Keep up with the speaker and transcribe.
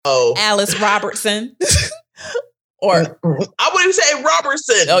Alice Robertson. Or I wouldn't even say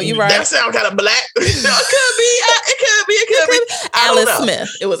Robertson. Oh, you're right. That sounds kind of black. It could be. Alice Smith.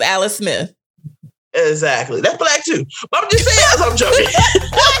 It was Alice Smith. Exactly. That's black too. But I'm just saying, I'm joking.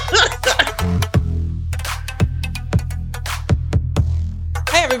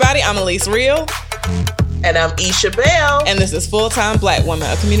 Hey everybody, I'm Elise Real. And I'm Isha Bell. And this is Full-Time Black Women,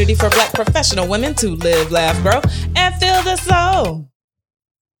 a community for Black professional women to live, laugh, grow, and feel the soul.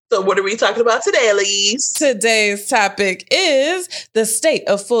 So what are we talking about today, Elise? Today's topic is the state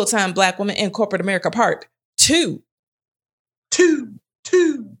of full-time Black women in corporate America, part 2. Two.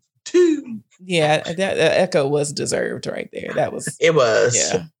 Yeah, that echo was deserved right there. That was. It was.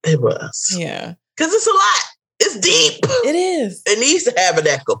 Yeah. It was. Yeah. Because it's a lot. It's deep. It is. It needs to have an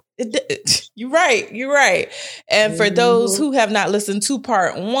echo. You're right. And for those who have not listened to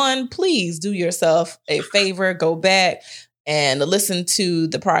part 1, please do yourself a favor. Go back and listen to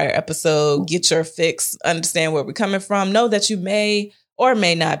the prior episode. Get your fix. Understand where we're coming from. Know that you may or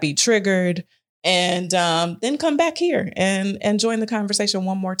may not be triggered. And then come back here and join the conversation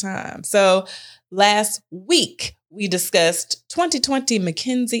one more time. So last week, we discussed 2020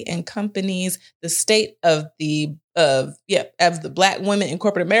 McKinsey and Company's The State of the Black Women in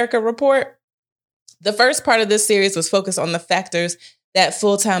Corporate America report. The first part of this series was focused on the factors that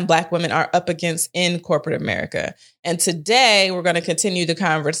full-time Black women are up against in corporate America. And today we're going to continue the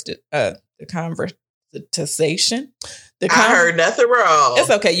conversation. I heard nothing wrong. It's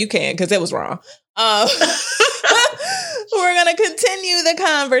okay. You can, because it was wrong. We're going to continue the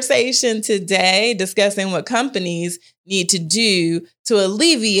conversation today, discussing what companies need to do to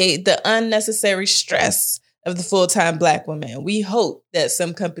alleviate the unnecessary stress of the full-time Black women. We hope that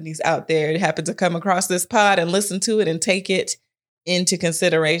some companies out there happen to come across this pod and listen to it and take it into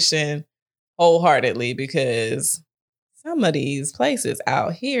consideration wholeheartedly, because some of these places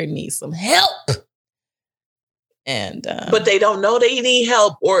out here need some help. But they don't know they need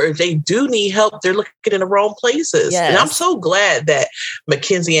help, or if they do need help, they're looking in the wrong places. Yes. And I'm so glad that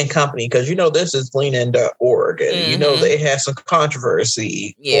McKinsey and Company, because this is leanin.org, and they had some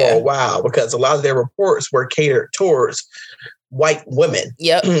controversy for a while because a lot of their reports were catered towards white women,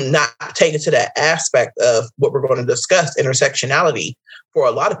 not taken to that aspect of what we're going to discuss, intersectionality for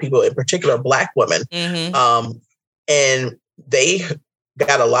a lot of people, in particular Black women. And they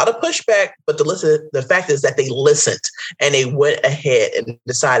got a lot of pushback, but the fact is that they listened and they went ahead and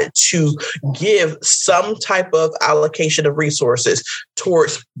decided to give some type of allocation of resources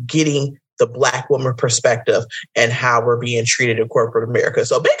towards getting the Black woman perspective and how we're being treated in corporate America.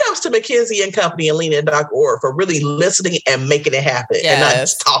 So big ups to McKinsey and Company and leanin.org for really listening and making it happen and not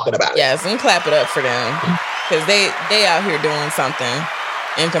just talking about it. Yes, and clap it up for them, because they out here doing something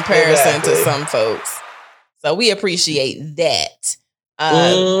in comparison to some folks. So we appreciate that.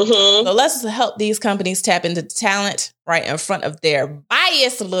 So let's help these companies tap into talent right in front of their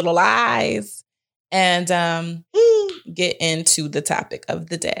biased little eyes and get into the topic of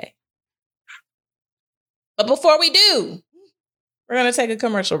the day. But before we do, we're going to take a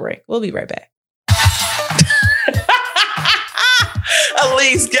commercial break. We'll be right back.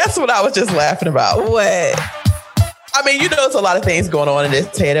 Elise, guess what I was just laughing about? What? I mean, there's a lot of things going on in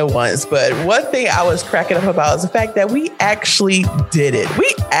this head at once, but one thing I was cracking up about is the fact that we actually did it.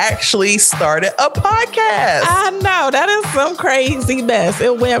 We actually started a podcast. I know. That is some crazy mess.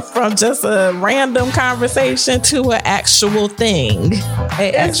 It went from just a random conversation to an actual thing.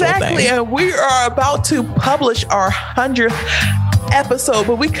 Exactly. And we are about to publish our 100th episode,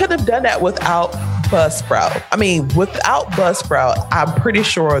 but we couldn't have done that without Buzzsprout. I mean, without Buzzsprout, I'm pretty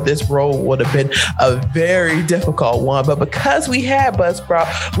sure this role would have been a very difficult one. But because we had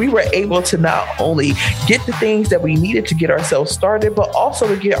Buzzsprout, we were able to not only get the things that we needed to get ourselves started, but also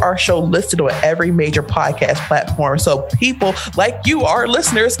to get our show listed on every major podcast platform. So people like you, our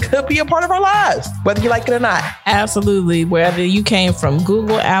listeners, could be a part of our lives, whether you like it or not. Absolutely. Whether you came from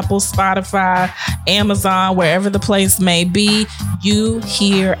Google, Apple, Spotify, Amazon, wherever the place may be, you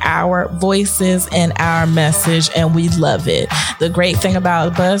hear our voices and our message, and we love it. The great thing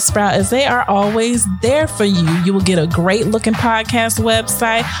about Buzzsprout is they are always there for you. You will get a great looking podcast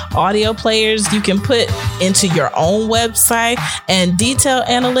website, audio players you can put into your own website, and detailed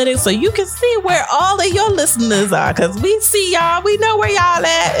analytics so you can see where all of your listeners are, because we see y'all, we know where y'all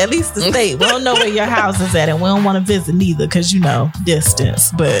at least the state. We don't know where your house is at, and we don't want to visit neither, because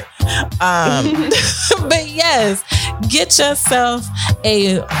distance. But but yes, get yourself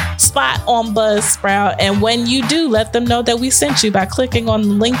a spot on Buzzsprout. And when you do, let them know that we sent you by clicking on the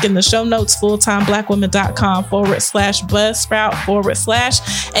link in the show notes,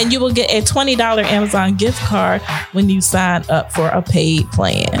 fulltimeblackwoman.com/Buzzsprout/, and you will get a $20 Amazon gift card when you sign up for a paid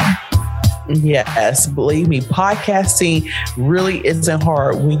plan. Yes, believe me, podcasting really isn't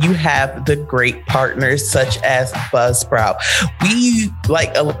hard when you have the great partners such as Buzzsprout. We,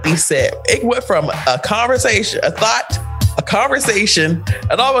 like Elise said, it went from a conversation, a thought, a conversation,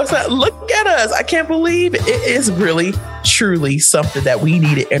 and all of a sudden, look at us. I can't believe it is really, truly something that we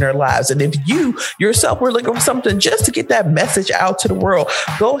needed in our lives. And if you yourself were looking for something just to get that message out to the world,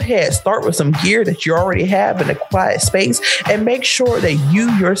 go ahead, start with some gear that you already have in a quiet space, and make sure that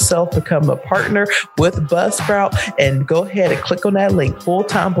you yourself become a partner with Buzzsprout. And go ahead and click on that link,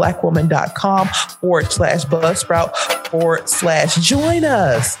 fulltimeblackwoman.com/Buzzsprout/join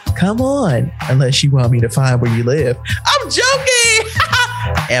us. Come on, unless you want me to find where you live. I'm joking.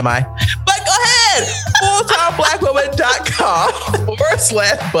 Am I? But go ahead,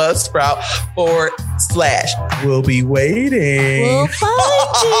 fulltimeblackwoman.com/Buzzsprout/. We'll be waiting. We'll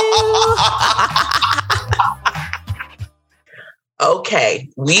find you. Okay,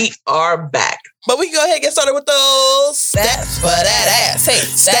 we are back. But we can go ahead and get started with those stats for that ass. Hey,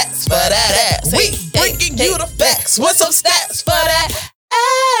 stats for that ass. We bringing you the facts with some stats for that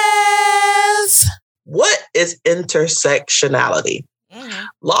ass. What is intersectionality?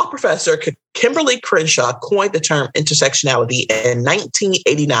 Law professor Kimberly Crenshaw coined the term intersectionality in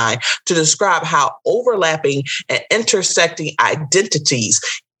 1989 to describe how overlapping and intersecting identities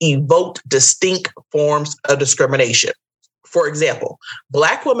evoked distinct forms of discrimination. For example,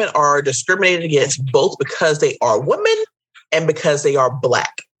 Black women are discriminated against both because they are women and because they are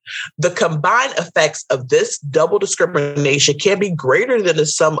Black. The combined effects of this double discrimination can be greater than the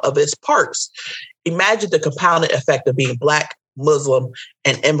sum of its parts. Imagine the compounded effect of being Black, Muslim,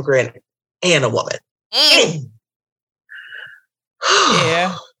 an immigrant, and a woman.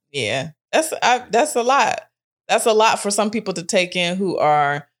 Yeah. That's a lot. That's a lot for some people to take in who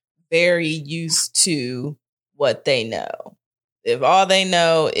are very used to what they know. If all they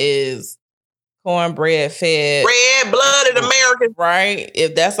know is cornbread fed, red-blooded American, right?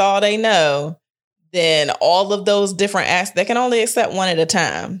 If that's all they know, then all of those different aspects, they can only accept one at a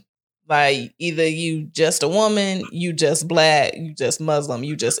time. Like either you just a woman, you just Black, you just Muslim,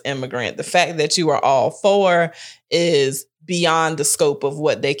 you just immigrant. The fact that you are all four is beyond the scope of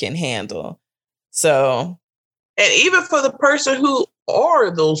what they can handle. So, and even for the person who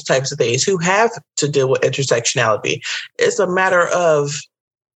are those types of things, who have to deal with intersectionality, it's a matter of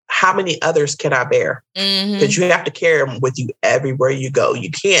how many others can I bear? Because you have to carry them with you everywhere you go. You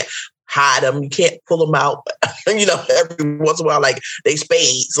can't hide them. You can't pull them out, every once in a while, like they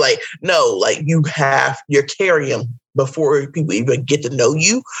spades. Like, no, like you're carrying them before people even get to know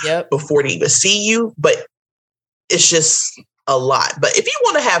you, before they even see you. But it's just a lot. But if you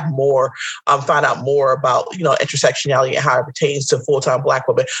want to have more, find out more about, intersectionality and how it pertains to full-time Black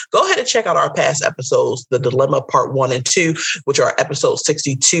women, go ahead and check out our past episodes, The Dilemma Part 1 and 2, which are episodes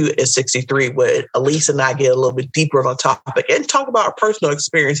 62 and 63, where Elise and I get a little bit deeper on the topic and talk about our personal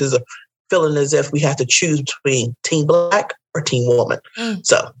experiences of feeling as if we have to choose between Team Black or Team Woman.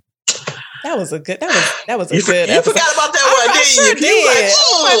 So that was a good episode. You forgot about that one, didn't you? Sure did.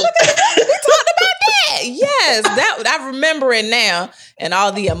 We talked about that. Yes, I remember it now, and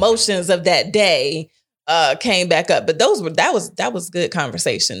all the emotions of that day came back up. But that was good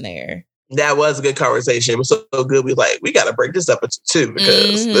conversation there. That was a good conversation. It was so good. We got to break this up into two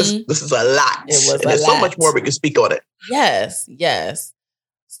because this is a lot. There's so much more we can speak on it. Yes.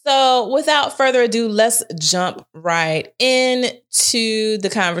 So without further ado, let's jump right into the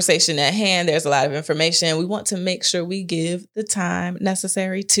conversation at hand. There's a lot of information. We want to make sure we give the time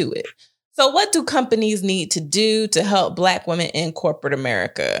necessary to it. So what do companies need to do to help Black women in corporate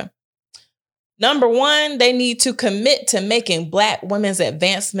America? Number one, they need to commit to making Black women's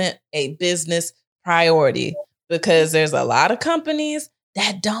advancement a business priority, because there's a lot of companies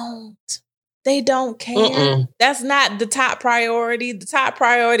that don't. They don't care. That's not the top priority. The top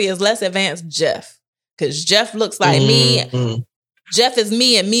priority is let's advance Jeff, because Jeff looks like me. Jeff is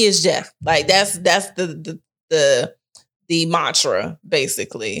me and me is Jeff. Like that's the mantra,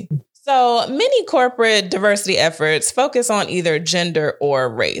 basically. So many corporate diversity efforts focus on either gender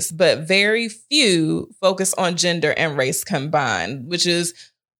or race, but very few focus on gender and race combined, which is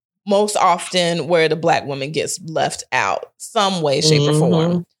most often where the Black woman gets left out some way, shape, or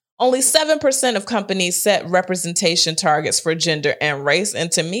form. Only 7% of companies set representation targets for gender and race.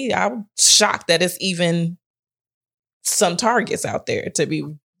 And to me, I'm shocked that it's even some targets out there, to be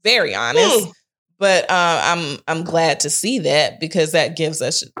very honest. But I'm glad to see that, because that gives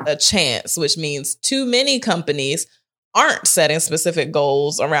us a chance, which means too many companies aren't setting specific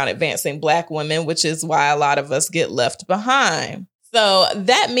goals around advancing Black women, which is why a lot of us get left behind. So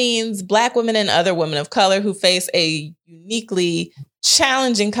that means Black women and other women of color who face a uniquely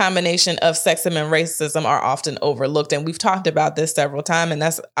challenging combination of sexism and racism are often overlooked. And we've talked about this several times, and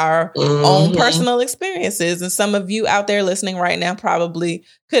that's our own personal experiences. And some of you out there listening right now probably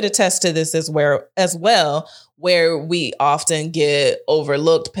could attest to this as well, where we often get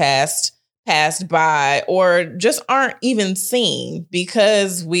overlooked, passed by, or just aren't even seen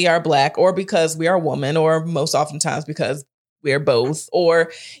because we are Black, or because we are woman, or most oftentimes because we're both,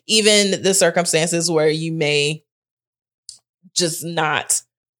 or even the circumstances where you may just not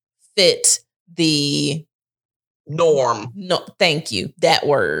fit the norm. No, thank you. That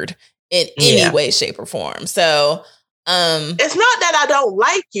word in any way, shape, or form. So it's not that I don't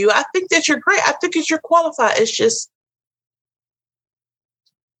like you. I think that you're great. I think that you're qualified. It's just,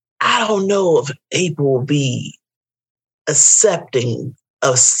 I don't know if people will be accepting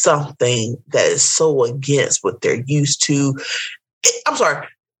of something that is so against what they're used to. I'm sorry.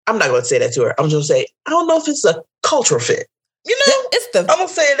 I'm not going to say that to her. I'm just going to say, I don't know if it's a cultural fit. You know, I'm going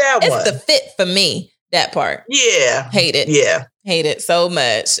to say that one. It's the fit for me, that part. Yeah. Hate it. Yeah. Hate it so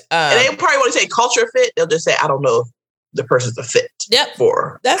much. And they probably want to say culture fit. They'll just say, I don't know if the person's a fit. Yep.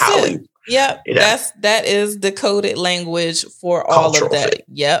 For that's how it. Yep. You know? That is the coded language for cultural all of that. Fit.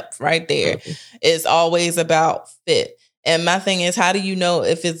 Yep. Right there. Mm-hmm. It's always about fit. And my thing is, how do you know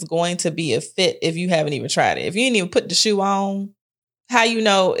if it's going to be a fit if you haven't even tried it? If you didn't even put the shoe on, how you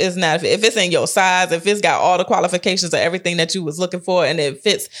know it's not a fit? If it's in your size, if it's got all the qualifications of everything that you was looking for, and it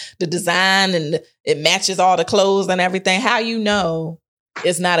fits the design and it matches all the clothes and everything, how you know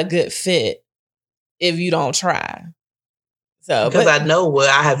it's not a good fit if you don't try? So, because I know what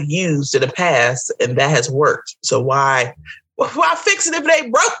I have used in the past and that has worked. So why fix it if it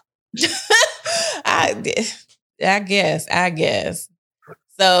ain't broke? I guess.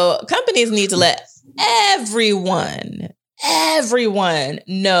 So companies need to let everyone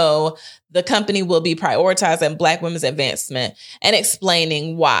know the company will be prioritizing Black women's advancement and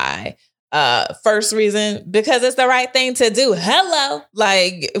explaining why. First reason, because it's the right thing to do. Hello.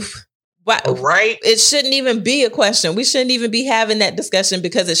 Like, right? It shouldn't even be a question. We shouldn't even be having that discussion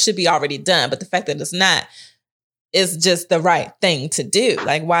because it should be already done. But the fact that it's not is just the right thing to do.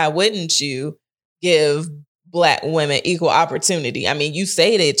 Like, why wouldn't you give Black women equal opportunity? I mean, you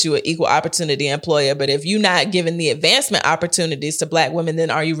say that you're an equal opportunity employer, but if you're not giving the advancement opportunities to Black women, then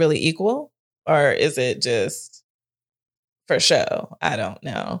are you really equal? Or is it just for show? I don't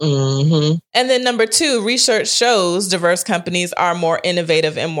know. Mm-hmm. And then number 2, research shows diverse companies are more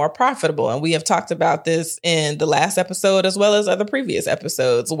innovative and more profitable. And we have talked about this in the last episode, as well as other previous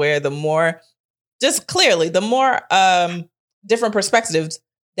episodes, where the more different perspectives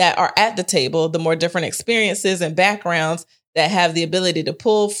that are at the table, the more different experiences and backgrounds that have the ability to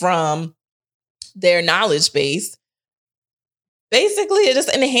pull from their knowledge base, basically it just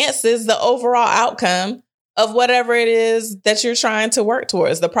enhances the overall outcome of whatever it is that you're trying to work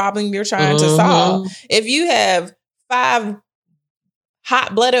towards, the problem you're trying to solve. If you have 5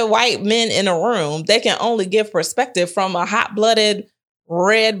 hot-blooded white men in a room, they can only give perspective from a hot-blooded,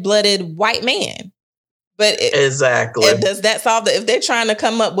 red-blooded white man. But exactly. Does that solve if they're trying to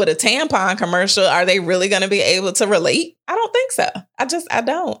come up with a tampon commercial, are they really going to be able to relate? I don't think so. I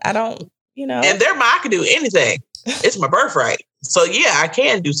don't, you know. And I can do anything. It's my birthright. So yeah, I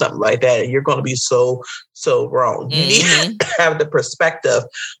can do something like that. And you're going to be so wrong. You need to have the perspective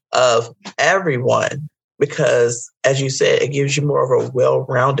of everyone, because as you said, it gives you more of a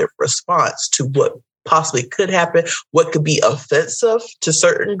well-rounded response to what possibly could happen, what could be offensive to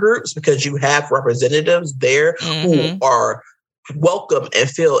certain groups, because you have representatives there who are welcome and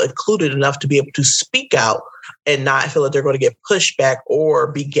feel included enough to be able to speak out and not feel that they're going to get pushed back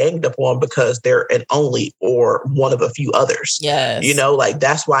or be ganged up on because they're an only or one of a few others. Yes. You know, like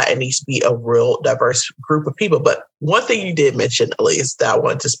that's why it needs to be a real diverse group of people. But one thing you did mention, Elise, that I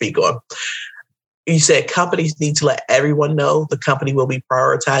wanted to speak on, you said companies need to let everyone know the company will be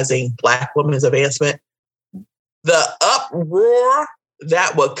prioritizing Black women's advancement. The uproar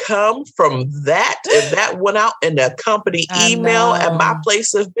that would come from that, if that went out in the company email at my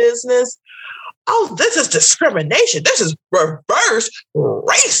place of business. Oh, this is discrimination. This is reverse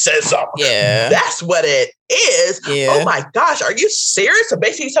racism. Yeah. That's what it is. Yeah. Oh my gosh, are you serious? So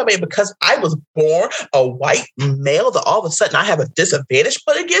basically you tell me because I was born a white male that all of a sudden I have a disadvantage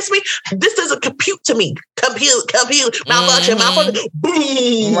put against me? This doesn't compute to me. Compute, malfunction,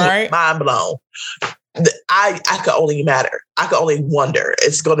 boom. Right. Mind blown. I could only wonder.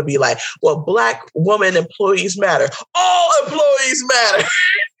 It's going to be like, well, Black woman employees matter. All employees matter.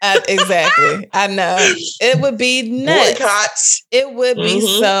 Exactly. I know. It would be nuts. Boycotts. It would be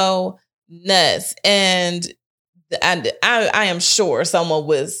so nuts. And I am sure someone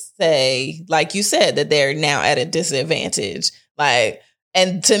would say, like you said, that they're now at a disadvantage. Like,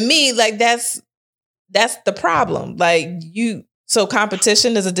 and to me, like that's the problem. Like so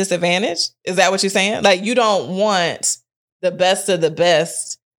competition is a disadvantage. Is that what you're saying? Like you don't want the best of the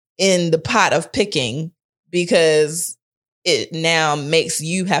best in the pot of picking because it now makes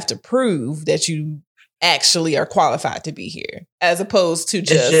you have to prove that you actually are qualified to be here, as opposed to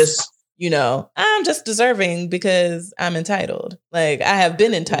just I'm just deserving because I'm entitled. Like I have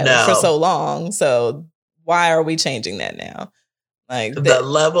been entitled for so long. So why are we changing that now? Like the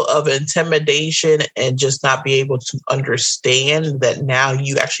level of intimidation and just not be able to understand that now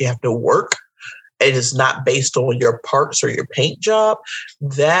you actually have to work. It is not based on your parts or your paint job.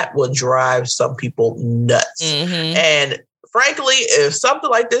 That will drive some people nuts. And frankly, if something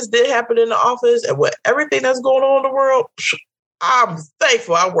like this did happen in the office and with everything that's going on in the world, I'm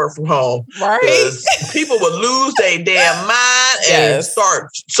thankful I work from home. Right. Because people would lose their damn mind and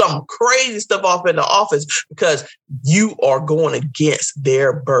start some crazy stuff off in the office because you are going against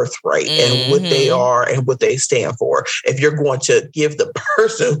their birthright and what they are and what they stand for. If you're going to give the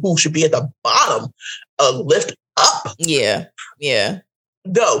person who should be at the bottom a lift up. Yeah. Yeah.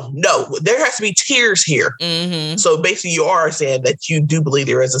 No, there has to be tiers here. So basically you are saying that you do believe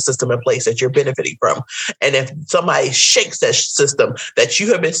there is a system in place that you're benefiting from. And if somebody shakes that system that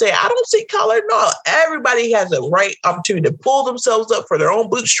you have been saying, I don't see color. No, everybody has a right opportunity to pull themselves up for their own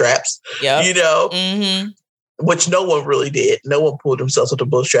bootstraps, which no one really did. No one pulled themselves up to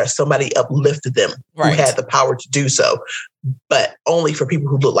bootstraps. Somebody uplifted them who had the power to do so, but only for people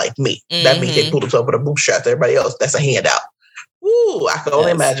who look like me. That means they pulled themselves up with a bootstrap. Everybody else, that's a handout. Ooh, I can only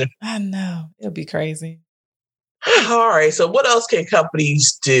imagine. I know. It'll be crazy. All right. So what else can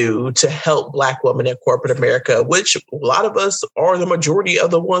companies do to help Black women in corporate America, which a lot of us are the majority of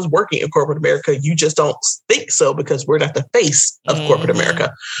the ones working in corporate America? You just don't think so because we're not the face of corporate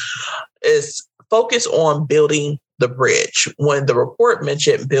America. Is focus on building the bridge. When the report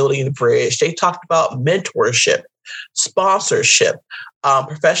mentioned building the bridge, they talked about mentorship, sponsorship,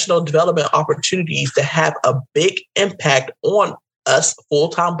 professional development opportunities to have a big impact on us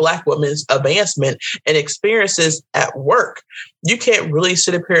full-time Black women's advancement and experiences at work. You can't really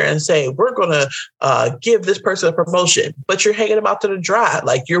sit up here and say, we're going to give this person a promotion, but you're hanging them out to the dry.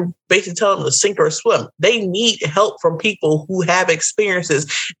 Like you're basically telling them to sink or swim. They need help from people who have experiences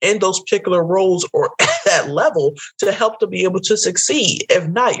in those particular roles or at that level to help them be able to succeed. If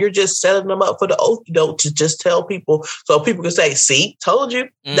not, you're just setting them up for the okie doke to just tell people so people can say, see, told you.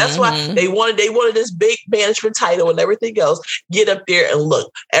 That's why they wanted this big management title and everything else. Get up there and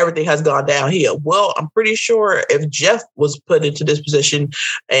look, everything has gone downhill. Well, I'm pretty sure if Jeff was put into this position,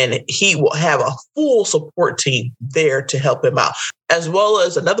 and he will have a full support team there to help him out. As well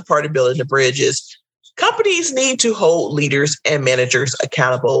as another part of building the bridge is companies need to hold leaders and managers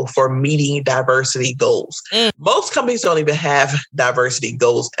accountable for meeting diversity goals. Most companies don't even have diversity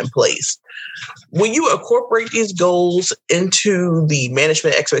goals in place. When you incorporate these goals into the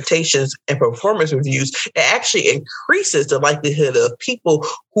management expectations and performance reviews, it actually increases the likelihood of people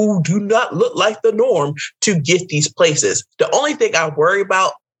who do not look like the norm to get these places. The only thing I worry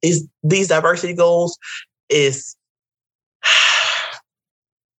about is these diversity goals is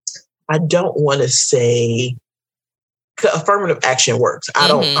I don't want to say affirmative action works.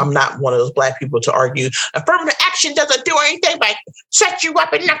 I'm not one of those Black people to argue affirmative action doesn't do anything but set you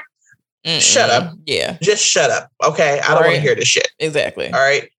up and shut up. Yeah. Just shut up. Okay. I don't want to hear this shit. Exactly. All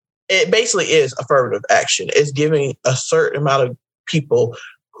right. It basically is affirmative action. It's giving a certain amount of people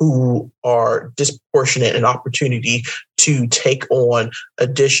who are disproportionate an opportunity to take on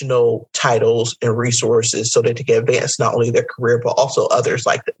additional titles and resources so that they can advance not only their career, but also others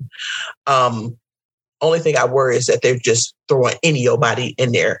like them. Only thing I worry is that they're just throwing anybody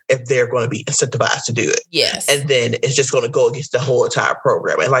in there if they're going to be incentivized to do it. Yes. And then it's just going to go against the whole entire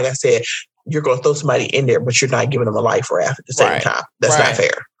program. And like I said, you're going to throw somebody in there, but you're not giving them a life raft at the same time. That's not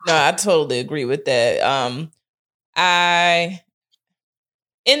fair. No, I totally agree with that.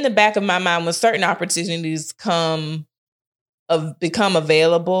 In the back of my mind, when certain opportunities become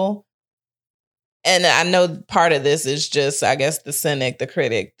available, and I know part of this is just, I guess, the cynic, the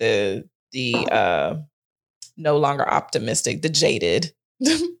critic, the no longer optimistic, the jaded,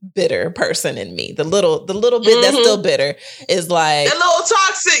 bitter person in me, the little bit that's still bitter is like a little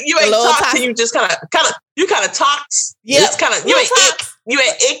toxic. You ain't toxic. You just kind of tox. Yeah, it's kind of you ain't tox. You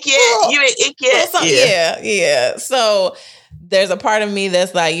ain't ick yet. You ain't ick yet. Yeah. So there's a part of me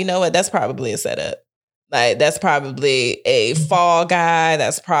that's like, you know what? That's probably a setup. Like, that's probably a fall guy.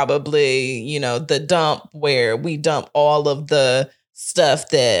 That's probably, the dump where we dump all of the stuff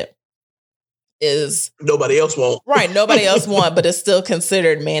that is nobody else won't. Right. Nobody else want, but it's still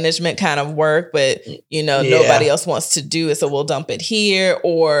considered management kind of work. But, nobody else wants to do it. So we'll dump it here,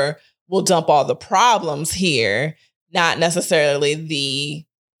 or we'll dump all the problems here. Not necessarily the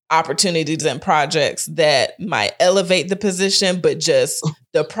opportunities and projects that might elevate the position, but just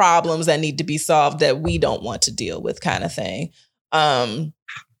the problems that need to be solved that we don't want to deal with, kind of thing. So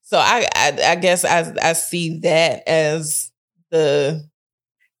I guess I see that as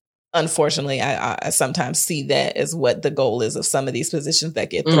unfortunately, I sometimes see that as what the goal is of some of these positions that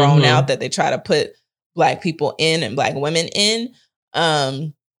get thrown out, that they try to put Black people in and Black women in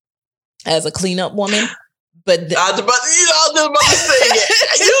as a cleanup woman. But I was about to say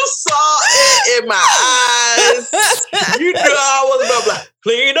it. You saw it in my eyes. You knew I was about to be like,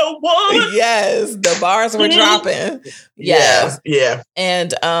 clean up woman. Yes, the bars were dropping. Yes. Yeah. And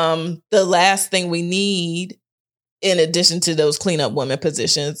the last thing we need, in addition to those cleanup women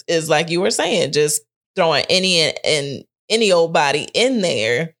positions, is, like you were saying, just throwing any old body in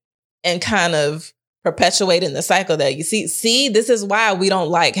there and kind of perpetuating the cycle that you see, this is why we don't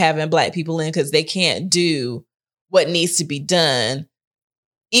like having Black people in, because they can't do what needs to be done,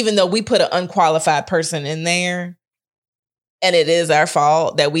 even though we put an unqualified person in there. And it is our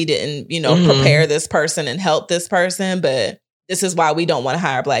fault that we didn't, prepare this person and help this person. But this is why we don't want to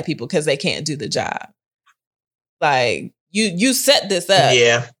hire Black people, because they can't do the job. Like, you set this up.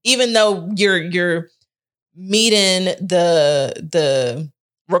 Yeah. Even though you're meeting the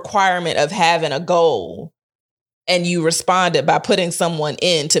requirement of having a goal, and you responded by putting someone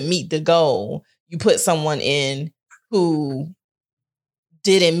in to meet the goal, you put someone in who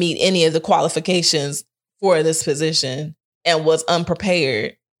didn't meet any of the qualifications for this position and was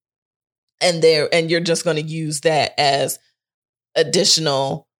unprepared, and you're just going to use that as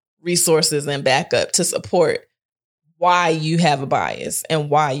additional resources and backup to support why you have a bias and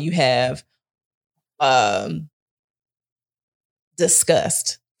why you have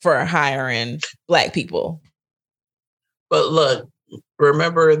disgust for hiring Black people. But look,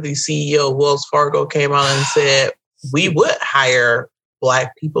 remember the CEO of Wells Fargo came out and said we would hire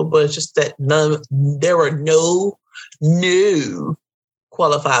Black people, but it's just that there were no new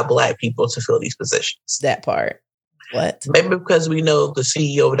qualified Black people to fill these positions. That part. What? Maybe because we know the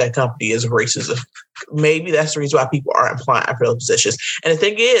CEO of that company is racist. Maybe that's the reason why people aren't applying for those positions. And the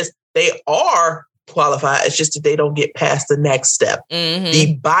thing is, they are qualified. It's just that they don't get past the next step,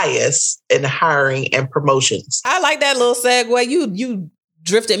 the bias in hiring and promotions. I like that little segue. You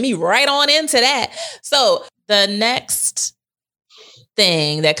drifted me right on into that. So the next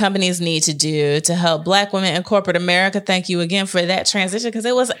thing that companies need to do to help Black women in corporate America, thank you again for that transition, because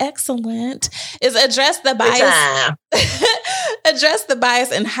it was excellent, is address the bias. Address the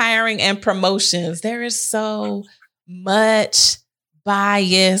bias in hiring and promotions. There is so much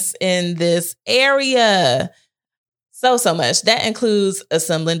bias in this area. So much. That includes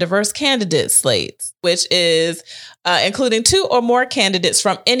assembling diverse candidate slates, which is including 2 or more candidates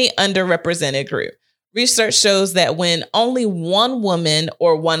from any underrepresented group. Research shows that when only one woman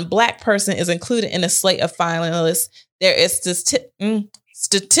or one Black person is included in a slate of finalists, there is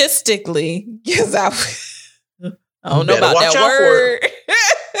statistically, because I don't know about that word.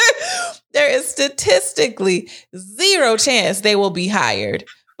 There is statistically 0 chance they will be hired.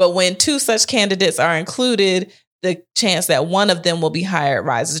 But when 2 such candidates are included, the chance that one of them will be hired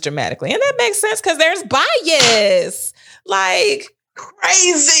rises dramatically. And that makes sense, because there's bias. Like,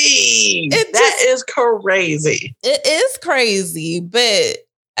 crazy. That is crazy. It is crazy. But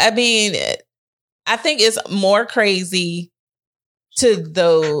I mean, I think it's more crazy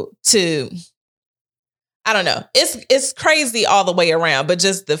I don't know. It's crazy all the way around, but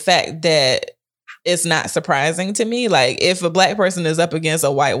just the fact that it's not surprising to me. Like, if a Black person is up against a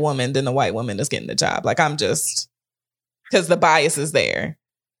white woman, then the white woman is getting the job. Like, because the bias is there.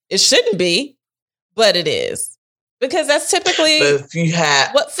 It shouldn't be, but it is. Because that's typically if you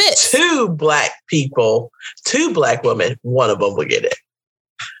have what fits. 2 Black people, 2 Black women, one of them will get it.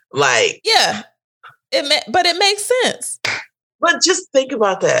 Like, yeah, but it makes sense. But just think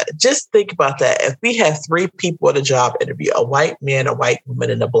about that. If we have 3 people at a job interview, a white man, a white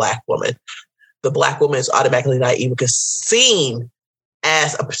woman, and a Black woman, the Black woman is automatically not even seen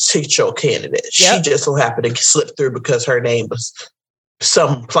as a potential candidate. Yep. She just so happened to slip through because her name was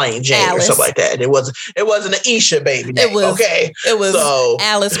some plain Jane Alice. Or something like that. And it wasn't an Isha baby name. It was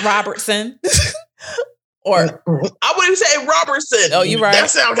Alice Robertson. Or I wouldn't even say Robertson. Oh, you're right. That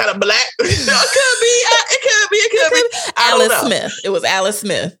sounds kind of black. No, it could be. I don't know. Smith. It was Alice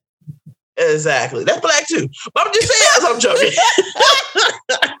Smith. Exactly. That's black too. But I'm just saying, I'm joking.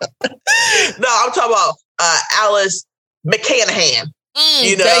 No, I'm talking about Alice McCannahan.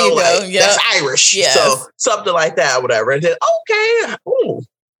 You know, there you go. Yep. That's Irish. Yes. So something like that, or whatever. And then, okay, ooh,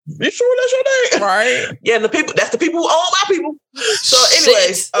 you sure that's your name? Right. Yeah, and that's the people who own my people. So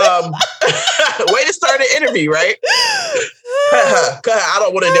anyways, way to start an interview, right? I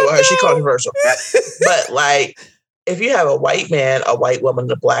don't want to deal with her. She's controversial. But like, if you have a white man, a white woman,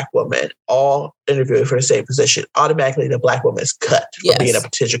 and a black woman all interviewing for the same position, automatically the black woman is cut from being a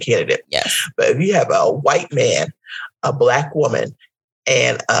potential candidate. Yes. But if you have a white man, a black woman,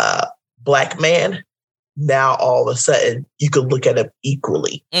 and a black man, now all of a sudden you can look at them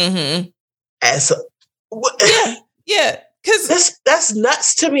equally. Mm-hmm. As yeah, because that's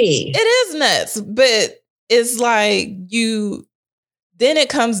nuts to me. It is nuts, but it's like then it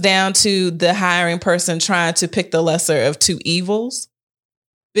comes down to the hiring person trying to pick the lesser of two evils,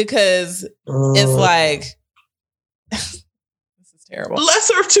 because it's like, terrible.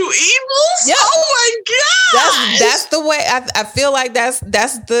 Lesser of two evils? Yep. Oh my God. That's the way I feel like that's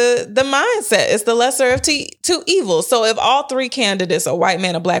the mindset. It's the lesser of two evils. So if all three candidates, a white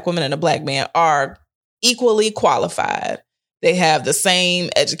man, a black woman, and a black man, are equally qualified, they have the same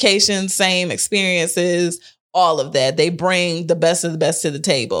education, same experiences, all of that, they bring the best of the best to the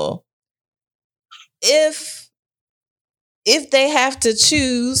table. If they have to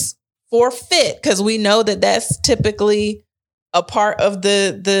choose for fit, because we know that that's typically a part of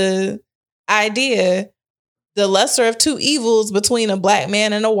the idea, the lesser of two evils between a black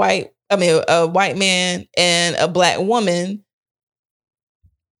man and a white man and a black woman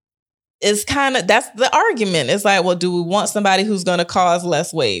is that's the argument. It's like, well, do we want somebody who's going to cause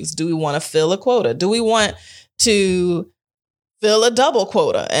less waves? Do we want to fill a quota? Do we want to fill a double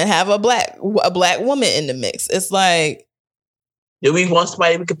quota and have a black woman in the mix? It's like, do we want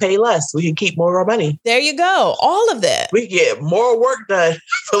somebody we can pay less? We can keep more of our money. There you go. All of that. We get more work done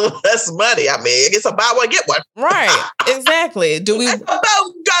for less money. I mean, it's a buy one, get one. Right. Exactly. Do we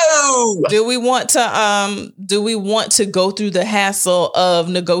want to go through the hassle of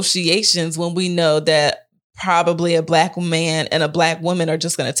negotiations when we know that probably a black man and a black woman are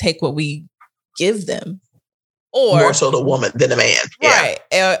just going to take what we give them? Or more so the woman than the man. Right.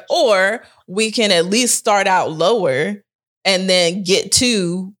 Yeah. Or we can at least start out lower and then get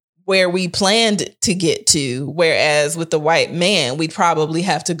to where we planned to get to. Whereas with the white man, we'd probably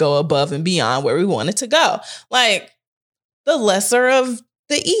have to go above and beyond where we wanted to go. Like the lesser of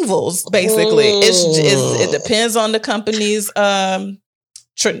the evils, basically. It depends on the company's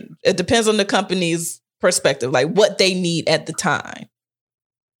it depends on the company's perspective, like what they need at the time.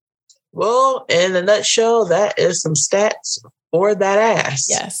 Well, in a nutshell, that is some stats for that ass.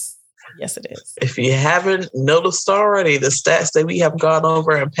 Yes, it is. If you haven't noticed already, the stats that we have gone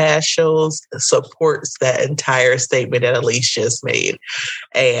over in past shows supports that entire statement that Elise just made.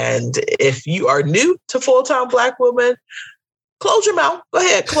 And if you are new to Full-Time Black Woman, close your mouth. Go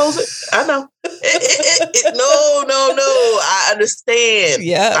ahead, close it. I know. No. I understand.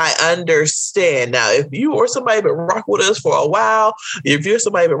 Yeah, I understand. Now, if you or somebody been rocking with us for a while, if you're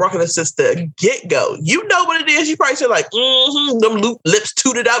somebody been rocking us since the get-go, you know what it is. You probably say like, them lips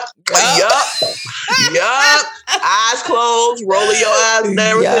tooted up. Yup. Eyes closed, rolling your eyes and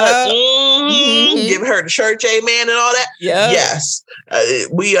everything. Like, giving her the church amen and all that. Yeah. Yes,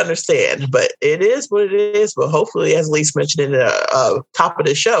 we understand. But it is what it is. But hopefully, as Lise mentioned in the top of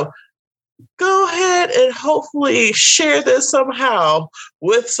the show, go ahead and hopefully share this somehow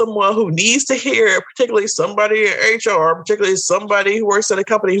with someone who needs to hear it, particularly somebody in HR, particularly somebody who works at a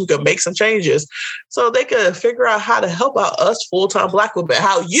company who can make some changes so they can figure out how to help out us full-time Black women,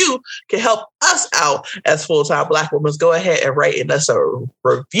 how you can help us out as full-time Black women. Go ahead and write in us a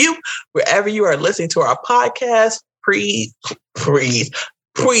review wherever you are listening to our podcast. Please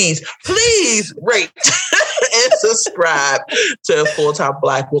rate and subscribe to Full-Time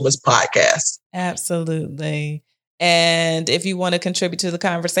Black Woman's podcast. Absolutely. And if you want to contribute to the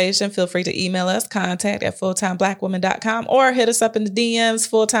conversation, feel free to email us, contact@fulltimeblackwoman.com, or hit us up in the DMs,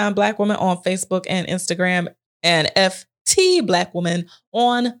 Full-Time Black Woman on Facebook and Instagram, and FT Black Woman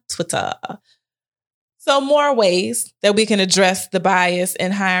on Twitter. So more ways that we can address the bias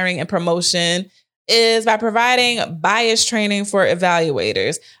in hiring and promotion is by providing bias training for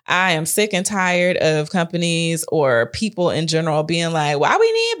evaluators. I am sick and tired of companies or people in general being like, why we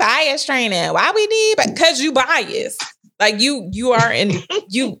need bias training? Why we need, because you biased. Like you are in,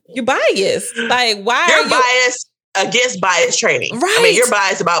 you biased. Like, why you're biased. against bias training. Right. I mean, you're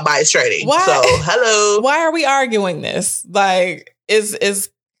biased about bias training. Why? So, hello. Why are we arguing this? Like, is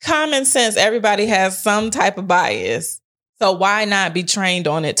common sense. Everybody has some type of bias. So why not be trained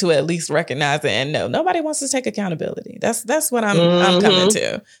on it to at least recognize it and know? Nobody wants to take accountability. That's what I'm coming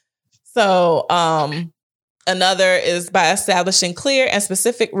to. So, another is by establishing clear and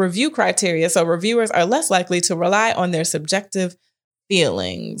specific review criteria. So reviewers are less likely to rely on their subjective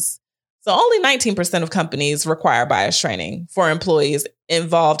feelings. So only 19% of companies require bias training for employees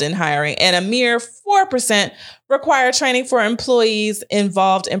involved in hiring, and a mere 4% require training for employees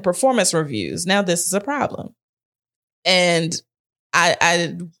involved in performance reviews. Now, this is a problem. And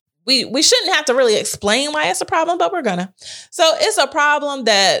we shouldn't have to really explain why it's a problem, but we're gonna. So it's a problem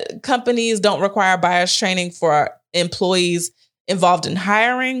that companies don't require bias training for employees involved in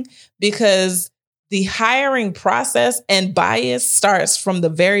hiring, because the hiring process and bias starts from the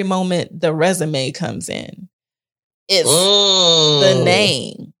very moment the resume comes in. It's the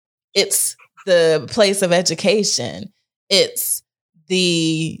name. It's the place of education. It's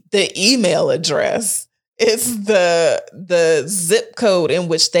the email address. It's the zip code in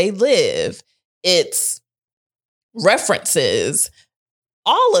which they live. It's references,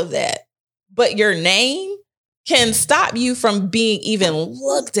 all of that. But your name can stop you from being even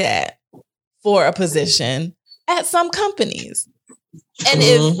looked at for a position at some companies. And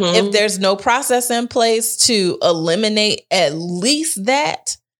if there's no process in place to eliminate at least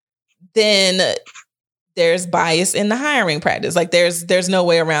that, then there's bias in the hiring practice. Like there's no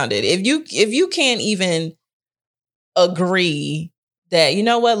way around it. If you can't even agree that, you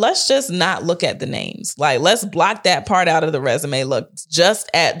know what, let's just not look at the names. Like, let's block that part out of the resume. Look just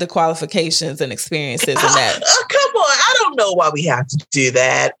at the qualifications and experiences and that. Come on. I don't know why we have to do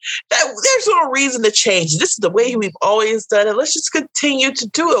that. There's no reason to change. This is the way we've always done it. Let's just continue to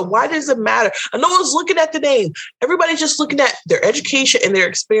do it. Why does it matter? And no one's looking at the name. Everybody's just looking at their education and their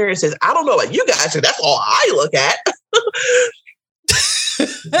experiences. I don't know about you guys, but that's all I look at.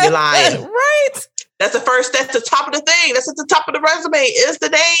 You're lying. Right. That's the top of the thing. That's at the top of the resume. Is the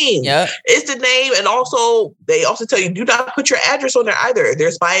name. Yep. It's the name. And also, they also tell you, do not put your address on there either.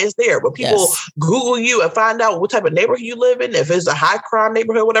 There's bias there. When people Google you and find out what type of neighborhood you live in, if it's a high crime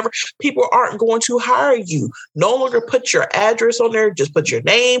neighborhood, whatever, people aren't going to hire you. No longer put your address on there. Just put your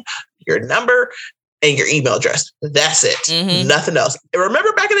name, your number, and your email address. That's it. Mm-hmm. Nothing else. And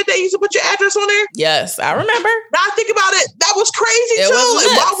remember back in the day, you used to put your address on there? Yes, I remember. Now I think about it, that was crazy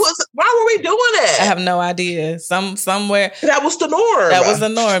too. Why were we doing that? I have no idea. Somewhere that was the norm. That was the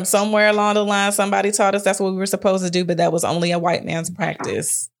norm. Somewhere along the line, somebody taught us that's what we were supposed to do, but that was only a white man's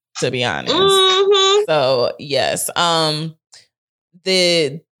practice, to be honest. Mm-hmm. So yes,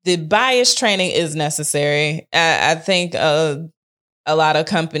 the bias training is necessary. I think a lot of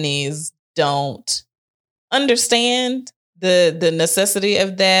companies don't understand the necessity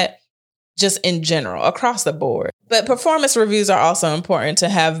of that just in general across the board. But performance reviews are also important to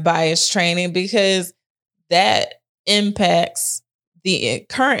have bias training because that impacts the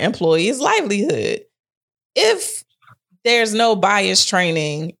current employee's livelihood. If there's no bias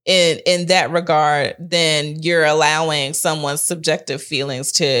training in that regard, then you're allowing someone's subjective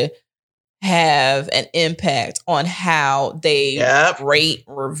feelings to have an impact on how they rate,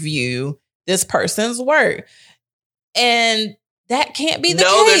 review this person's work. And that can't be the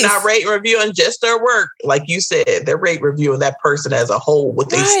case. No, they're not rate reviewing just their work. Like you said, they're rate reviewing that person as a whole, what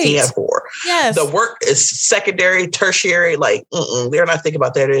they stand for. Yes. The work is secondary, tertiary. Like, they're not thinking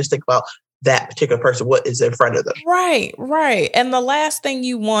about that. They just think about that particular person, what is in front of them. Right. And the last thing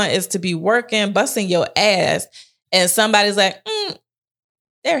you want is to be working, busting your ass, and somebody's like,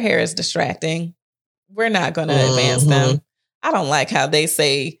 their hair is distracting. We're not going to advance them. I don't like how they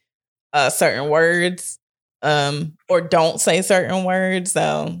say certain words or don't say certain words.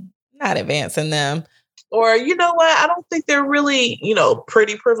 So not advancing them. Or, you know what? I don't think they're really,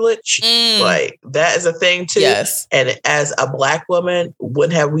 pretty privileged. Like, that is a thing too. Yes. And as a Black woman,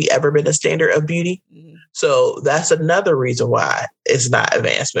 when have we ever been a standard of beauty? So that's another reason why it's not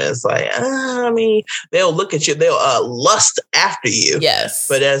advancement. It's like, they'll look at you, they'll lust after you. Yes.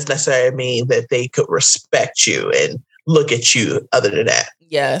 But that doesn't necessarily mean that they could respect you and look at you other than that.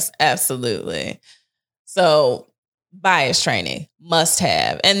 Yes, absolutely. So bias training must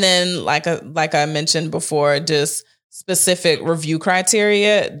have. And then like I mentioned before, just specific review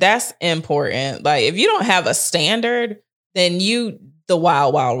criteria, that's important. Like if you don't have a standard, then the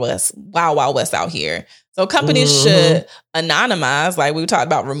wild west out here. So companies should anonymize, like we talked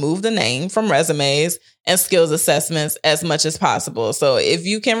about, remove the name from resumes and skills assessments as much as possible. So if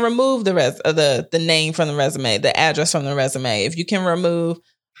you can remove the name from the resume, the address from the resume, if you can remove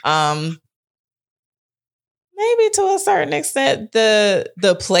Maybe to a certain extent,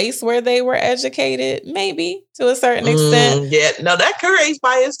 the place where they were educated, maybe to a certain extent. Yeah, no, that creates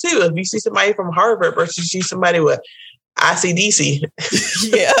bias too. If you see somebody from Harvard versus you see somebody with ICDC.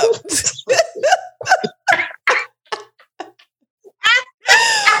 Yeah.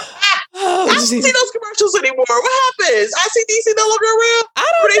 I don't see those commercials anymore. What happens? ICDC no longer around?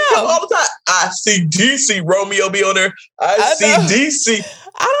 I don't know. All the time. ICDC, Romeo be on there. ICDC.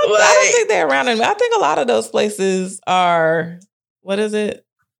 I don't think they're around anymore. I think a lot of those places are, what is it?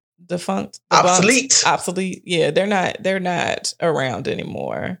 Defunct? Obsolete. Yeah, they're not around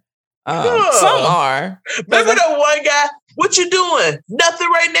anymore. Some are. Remember that one guy? What you doing? Nothing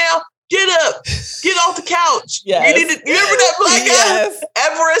right now? Get up. Get off the couch. Yes. You remember that black guy?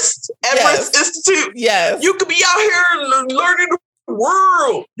 Everest Institute. Yes. You could be out here learning the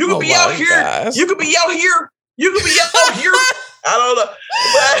world. You could be out here. Gosh. You could be out here. You could be out here. I don't know.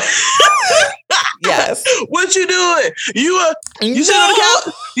 Yes. What you doing? You sitting on the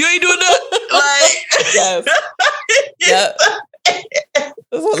couch? You ain't doing nothing? Yes. Yep.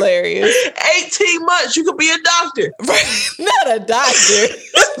 That's hilarious. 18 months, you could be a doctor. Right. Not a doctor.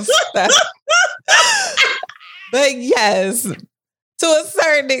 But yes, to a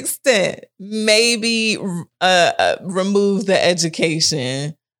certain extent, maybe remove the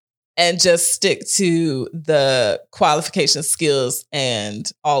education and just stick to the qualification, skills,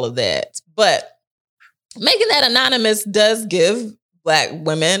 and all of that. But making that anonymous does give Black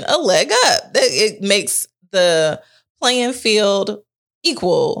women a leg up. It makes the playing field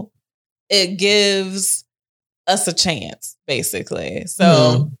equal. It gives us a chance, basically.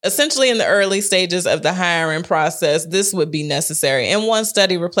 So essentially in the early stages of the hiring process, this would be necessary. In one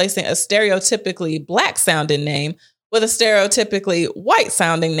study, replacing a stereotypically Black sounding name with a stereotypically white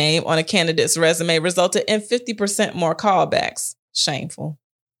sounding name on a candidate's resume resulted in 50% more callbacks. Shameful.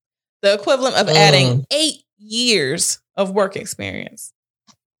 The equivalent of adding 8 years of work experience.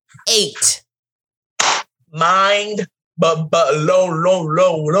 8. Mind, but low.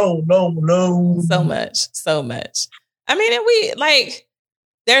 So much. I mean, and we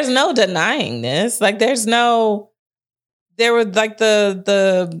there's no denying this. There was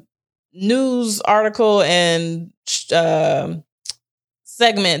the news article and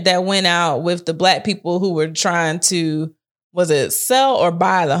segment that went out with the Black people who were trying to, was it sell or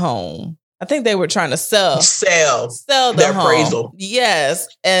buy the home? I think they were trying to sell the home. Appraisal. Yes.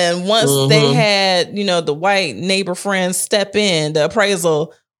 And once they had, the white neighbor friends step in, the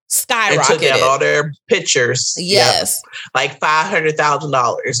appraisal skyrocketed. And took out all their pictures. Yes. Yep. Like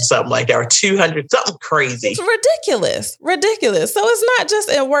 $500,000, something like that, or 200, something crazy. It's ridiculous. So it's not just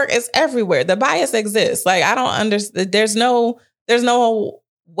in work, it's everywhere. The bias exists. I don't understand. There's no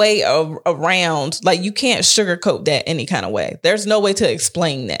way around, you can't sugarcoat that any kind of way. There's no way to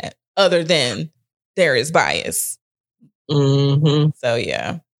explain that other than there is bias. So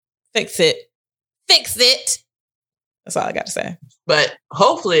yeah, fix it. That's all I got to say. But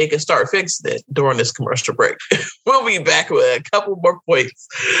hopefully it can start fixing it during this commercial break. We'll be back with a couple more points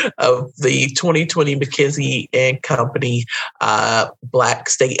of the 2020 McKinsey and Company Black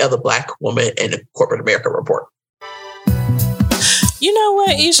State of the Black Woman in Corporate America report. You know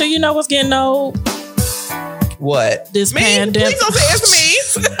what, Isha? You know what's getting old? What? This pandemic. Please don't say it's me.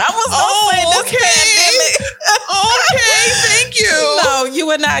 I was going to say this pandemic. Okay, thank you. No, you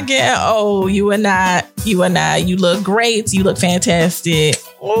are not getting old. You are not. You look great. You look fantastic.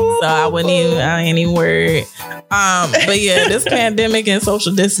 Ooh. So I ain't even worried. But yeah, this pandemic and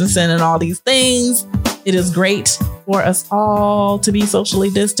social distancing and all these things, it is great for us all to be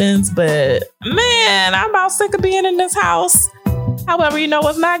socially distanced. But man, I'm about sick of being in this house. However, you know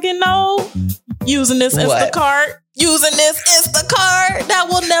what's not getting old? Using this Instacart. That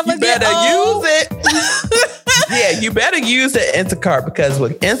will never get old. Use it. Yeah, you better use the Instacart, because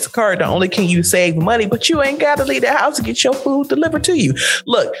with Instacart, not only can you save money, but you ain't got to leave the house to get your food delivered to you.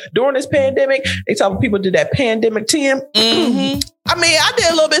 Look, during this pandemic, they talking people did that pandemic 10. I mean, I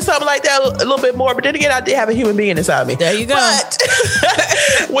did a little bit something like that, a little bit more, but then again, I did have a human being inside me. There you go. But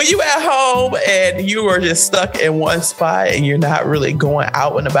when you at home and you are just stuck in one spot and you're not really going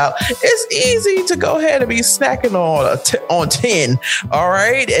out and about, it's easy to go ahead and be snacking on 10. All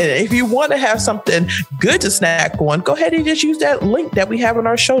right. And if you want to have something good to snack on, go ahead and just use that link that we have in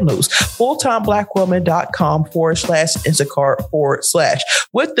our show notes, fulltimeblackwoman.com/Instacart/.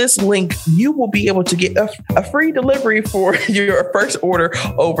 With this link, you will be able to get a free delivery for your first order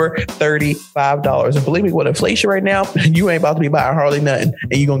over $35. And believe me, with inflation right now, you ain't about to be buying hardly nothing.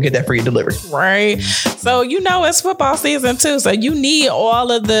 And you're going to get that free delivery. Right. So, it's football season too. So you need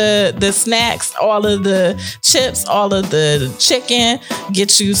all of the snacks, all of the chips, all of the chicken.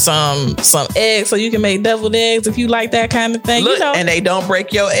 Get you some eggs so you can make deviled eggs if you like that kind of thing. Look, and they don't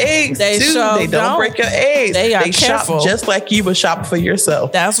break your eggs they too. Sure they don't break your eggs. They shop just like you would shop for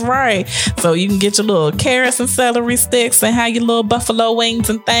yourself. That's right. So you can get your little carrots and celery sticks and have your little buffalo wings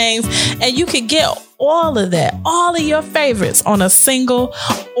and things. And you can get all of that, all of your favorites on a single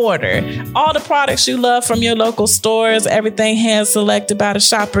order. All the products you love from your local stores, everything hand selected by the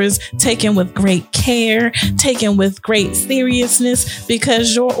shoppers, taken with great care, taken with great seriousness,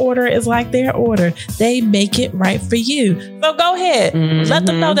 because your order is like their order. They make it right for you. So go ahead, let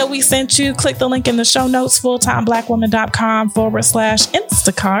them know that we sent you. Click the link in the show notes,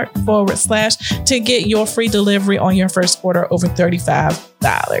 fulltimeblackwoman.com/Instacart/ to get your free delivery on your first order over $35.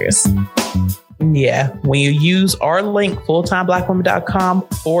 Yeah. When you use our link,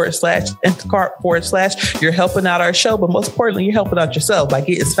 fulltimeblackwoman.com/Instacart/ you're helping out our show, but most importantly, you're helping out yourself by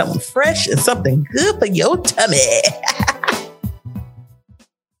getting something fresh and something good for your tummy.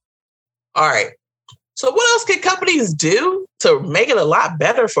 All right. So what else can companies do to make it a lot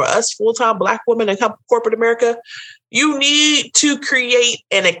better for us full-time Black women in corporate America? You need to create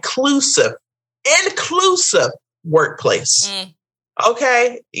an inclusive workplace.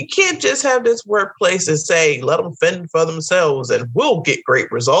 Okay, you can't just have this workplace and say, let them fend for themselves and we'll get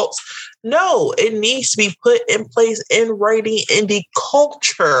great results. No, it needs to be put in place in writing in the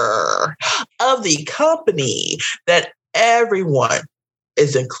culture of the company that everyone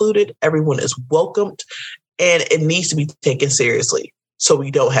is included, everyone is welcomed, and it needs to be taken seriously. So we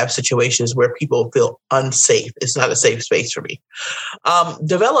don't have situations where people feel unsafe. It's not a safe space for me.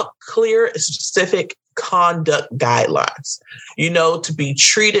 Develop clear, specific conduct guidelines, to be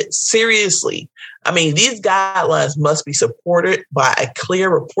treated seriously. I mean, these guidelines must be supported by a clear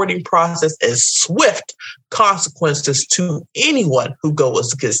reporting process and swift consequences to anyone who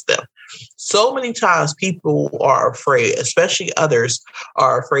goes against them. So many times people are afraid, especially others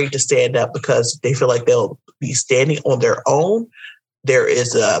are afraid to stand up because they feel like they'll be standing on their own. There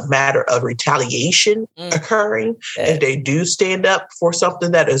is a matter of retaliation occurring if they do stand up for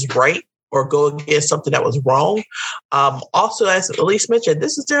something that is right or go against something that was wrong. Also, as Elise mentioned,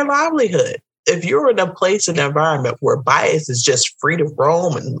 this is their livelihood. If you're in a place, an environment where bias is just free to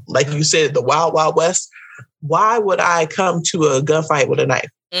roam, and like you said, the wild, wild west, why would I come to a gunfight with a knife?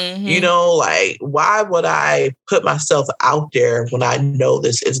 Why would I put myself out there when I know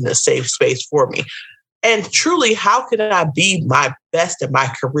this isn't a safe space for me? And truly, how can I be my best in my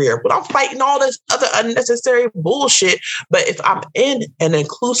career when I'm fighting all this other unnecessary bullshit? But if I'm in an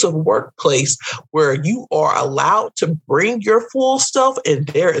inclusive workplace where you are allowed to bring your full self and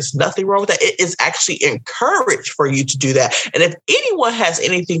there is nothing wrong with that, it is actually encouraged for you to do that. And if anyone has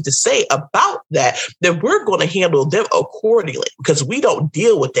anything to say about that, then we're going to handle them accordingly because we don't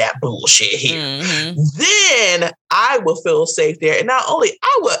deal with that bullshit here. Then I will feel safe there. And not only,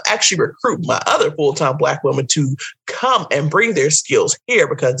 I will actually recruit my other full-time Black women to come and bring their skills here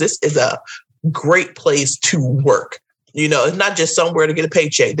because this is a great place to work. It's not just somewhere to get a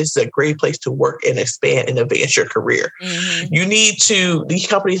paycheck. This is a great place to work and expand and advance your career. These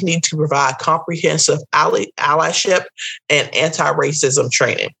companies need to provide comprehensive allyship and anti-racism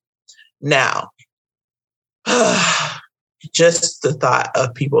training. Now, just the thought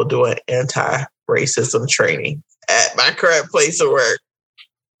of people doing anti-racism training at my current place of work.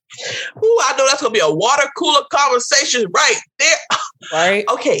 Ooh, I know that's going to be a water cooler conversation right there. Right.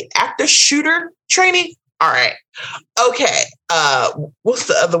 Okay. Active shooter training. All right. Okay. What's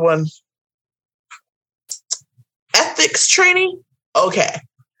the other one? Ethics training. Okay.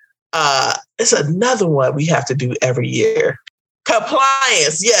 It's another one we have to do every year.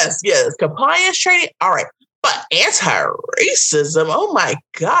 Compliance. Yes. Compliance training. All right. But anti-racism. Oh my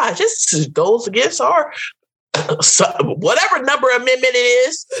gosh. This goes against our whatever number amendment it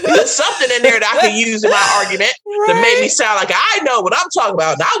is, there's something in there that I can use in my argument to make me sound like I know what I'm talking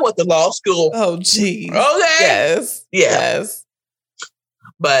about. And I went to law school. Oh, geez. Okay. Yes. Yeah. Yes.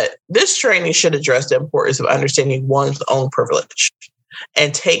 But this training should address the importance of understanding one's own privilege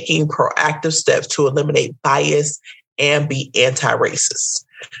and taking proactive steps to eliminate bias and be anti-racist.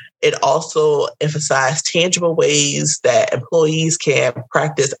 It also emphasized tangible ways that employees can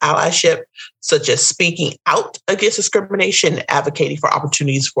practice allyship, such as speaking out against discrimination and advocating for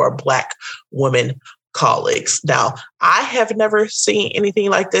opportunities for Black women colleagues. Now, I have never seen anything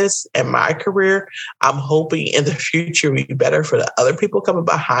like this in my career. I'm hoping in the future we be better for the other people coming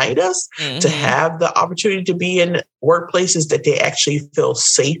behind us to have the opportunity to be in workplaces that they actually feel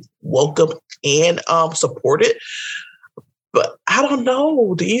safe, welcome, and supported. But I don't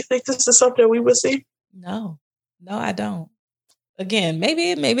know. Do you think this is something we would see? No, I don't. Again,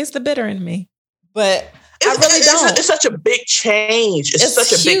 maybe it's the bitter in me, but I really don't. It's such a big change. It's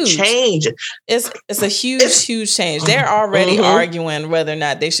such a big change. It's a huge change. They're already arguing whether or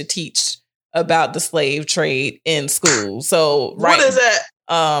not they should teach about the slave trade in school. So what is that?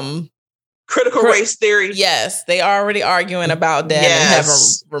 Critical race theory. Yes, they already arguing about that and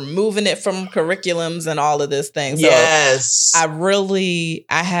removing it from curriculums and all of this thing. So I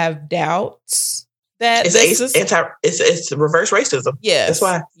have doubts that it's reverse racism. Yes, that's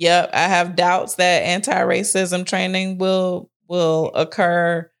why. Yep, I have doubts that anti-racism training will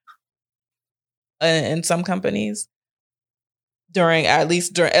occur in some companies during at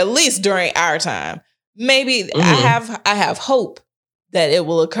least during our time. Maybe I have hope that it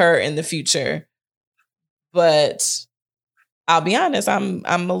will occur in the future, but I'll be honest, I'm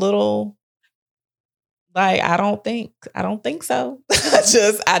a little like I don't think so.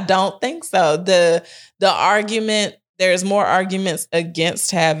 I don't think so. The argument, there's more arguments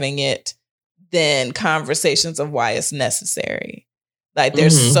against having it than conversations of why it's necessary. Like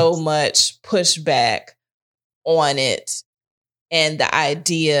there's so much pushback on it, and the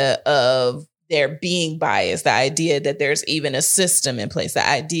idea of there being bias, the idea that there's even a system in place, the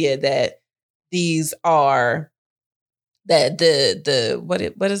idea that these are that the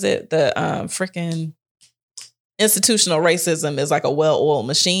what is it? The freaking institutional racism is like a well-oiled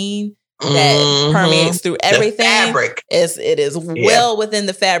machine that permeates through everything. The fabric. It is well within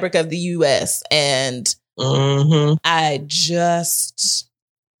the fabric of the US. And I just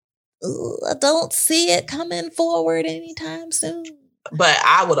don't see it coming forward anytime soon. But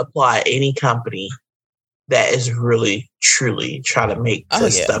I would apply any company that is really, truly trying to make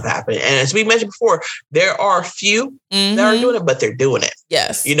this stuff happen. And as we mentioned before, there are a few that are doing it, but they're doing it.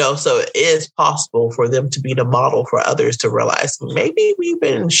 Yes. So it is possible for them to be the model for others to realize maybe we've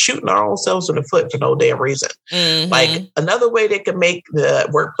been shooting our own selves in the foot for no damn reason. Like another way they can make the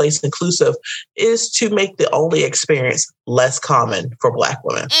workplace inclusive is to make the only experience less common for Black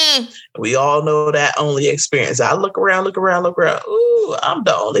women. We all know that only experience. I look around. Ooh, I'm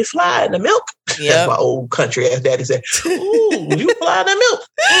the only fly in the milk. That's my old country ass daddy said. Ooh, you fly in the milk.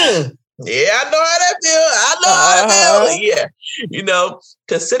 Yeah, I know how that feels. Yeah.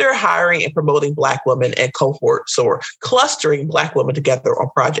 Consider hiring and promoting Black women and cohorts or clustering Black women together on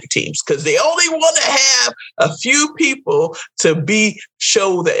project teams, because they only want to have a few people to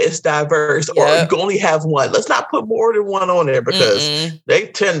show that it's diverse, or you can only have one. Let's not put more than one on there because they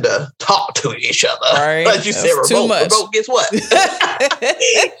tend to talk to each other. Right. Like you said, remote, guess what?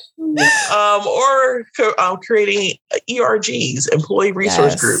 Or creating ERGs, employee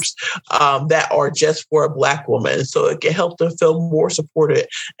resource groups, that are just for a Black woman, so it can help them feel more supported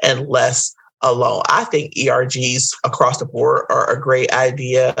and less alone. I think ERGs across the board are a great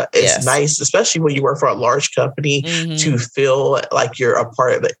idea. It's nice, especially when you work for a large company, to feel like you're a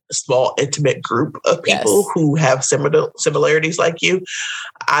part of a small, intimate group of people who have similarities like you.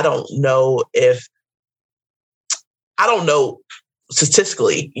 I don't know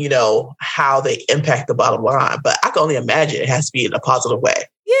statistically, how they impact the bottom line, but I can only imagine it has to be in a positive way.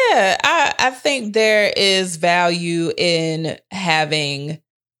 Yeah, I think there is value in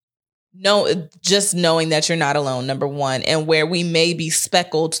just knowing that you're not alone, number one, and where we may be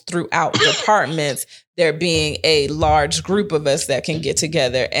speckled throughout departments, there being a large group of us that can get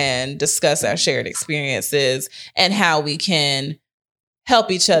together and discuss our shared experiences and how we can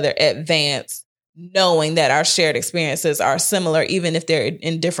help each other advance, knowing that our shared experiences are similar, even if they're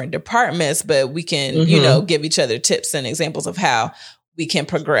in different departments, but we can, give each other tips and examples of how we can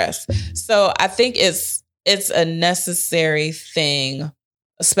progress. So I think it's a necessary thing,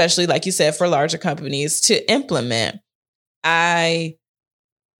 especially like you said, for larger companies to implement. I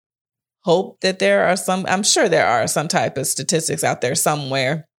hope that I'm sure there are some type of statistics out there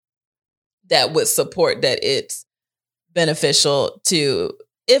somewhere that would support that it's beneficial to,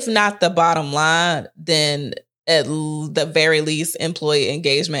 if not the bottom line, then at the very least employee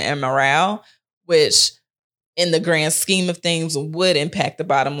engagement and morale, which in the grand scheme of things would impact the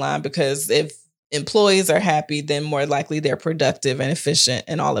bottom line, because if employees are happy, then more likely they're productive and efficient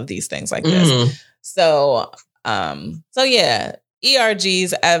and all of these things like this. So yeah,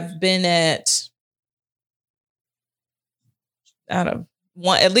 ERGs, I've been at, I don't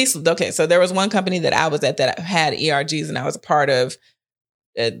know, at least, so there was one company that I was at that had ERGs, and I was a part of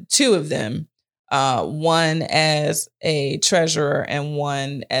two of them, one as a treasurer and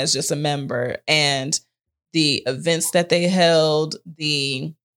one as just a member. And the events that they held,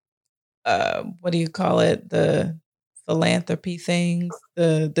 the what do you call it? The philanthropy things,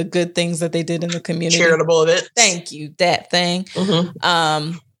 the good things that they did in the community. Charitable events. Thank you, that thing.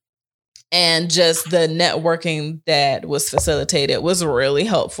 And just the networking that was facilitated was really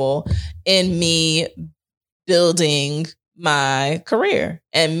helpful in me building my career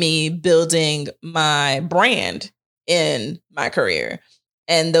and me building my brand in my career.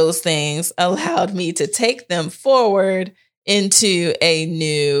 And those things allowed me to take them forward into a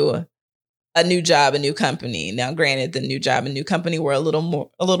new job, a new company. Now, granted, the new job and new company were a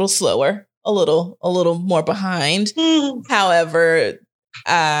little slower, a little more behind. However,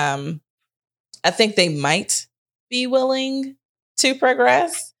 I think they might be willing to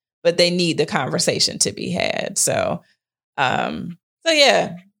progress, but they need the conversation to be had. So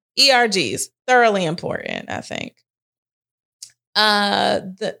yeah, ERGs, thoroughly important, I think.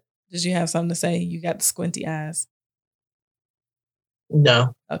 Did you have something to say? You got the squinty eyes.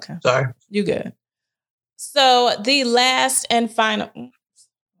 No. Okay. Sorry. You good. So the last and final, all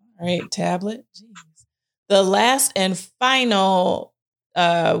right, tablet. Jeez. The last and final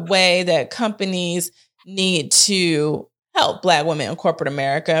way that companies need to help Black women in corporate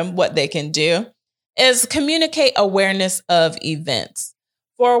America, what they can do is communicate awareness of events.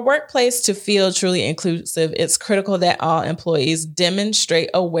 For a workplace to feel truly inclusive, it's critical that all employees demonstrate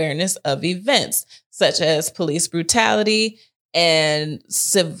awareness of events such as police brutality and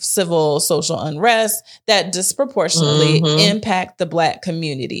civil social unrest that disproportionately impact the Black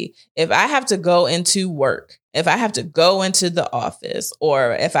community. If I have to go into work, if I have to go into the office,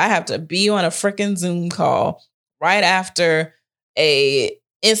 or if I have to be on a freaking Zoom call right after a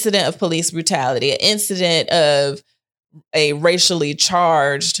incident of police brutality, an incident of a racially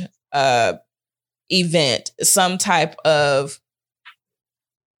charged event, some type of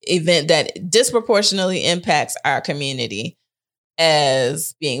event that disproportionately impacts our community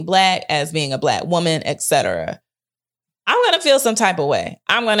as being Black, as being a Black woman, etc., I'm going to feel some type of way.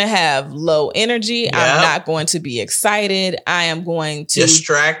 I'm going to have low energy. Yep. I'm not going to be excited. I am going to be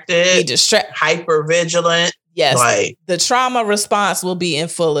distracted, hyper vigilant. Yes. The trauma response will be in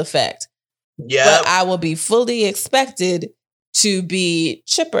full effect. Yeah. But I will be fully expected to be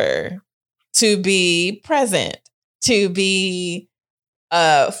chipper, to be present, to be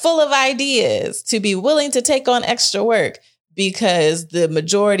full of ideas, to be willing to take on extra work, because the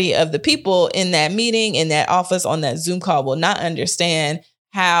majority of the people in that meeting, in that office, on that Zoom call will not understand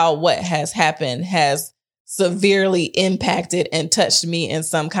how what has happened has severely impacted and touched me in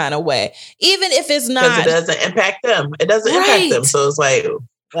some kind of way. Even if it's not. Because it doesn't impact them. It doesn't impact them. So it's like,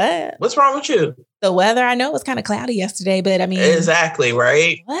 what? What's wrong with you? The weather, I know it was kind of cloudy yesterday, but I mean. Exactly,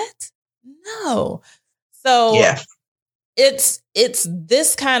 right? What? No. So yeah. It's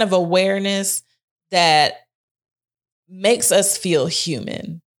this kind of awareness that makes us feel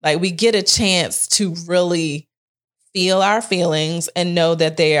human. Like we get a chance to really feel our feelings and know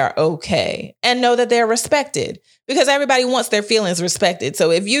that they are okay and know that they're respected, because everybody wants their feelings respected.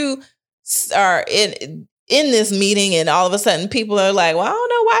 So if you are in this meeting and all of a sudden people are like, well, I don't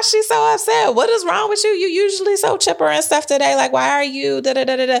know why she's so upset. What is wrong with you? You usually so chipper and stuff today. Like, why are you da da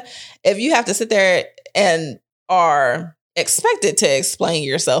da da da? If you have to sit there and are expected to explain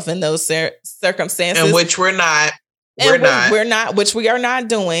yourself in those circumstances, in which we're not. Which we are not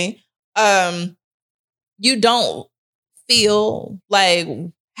doing. You don't feel like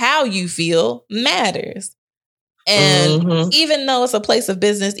how you feel matters. And even though it's a place of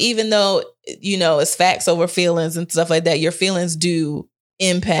business, even though, it's facts over feelings and stuff like that, your feelings do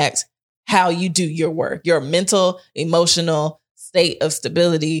impact how you do your work. Your mental, emotional state of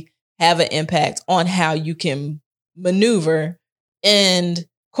stability have an impact on how you can maneuver in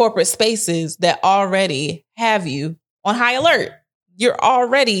corporate spaces that already have you on high alert. You're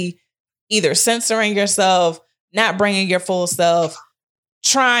already either censoring yourself, not bringing your full self,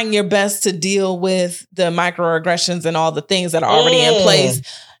 trying your best to deal with the microaggressions and all the things that are already in place.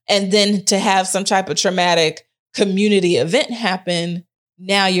 And then to have some type of traumatic community event happen,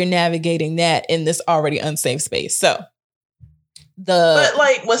 now you're navigating that in this already unsafe space. But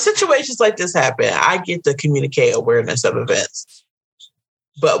like when situations like this happen, I get to communicate awareness of events.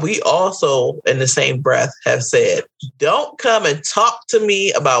 But we also, in the same breath, have said, don't come and talk to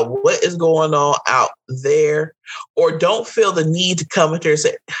me about what is going on out there, or don't feel the need to come in there and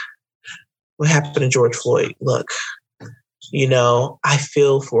say, what happened to George Floyd? Look, I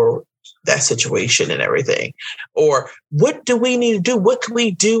feel for that situation and everything? Or what do we need to do? What can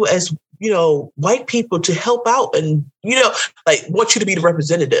we do as, white people to help out and, like want you to be the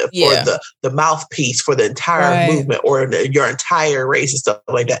representative or the mouthpiece for the entire movement or your entire race and stuff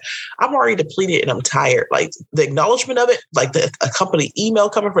like that. I'm already depleted and I'm tired. Like the acknowledgement of it, like a company email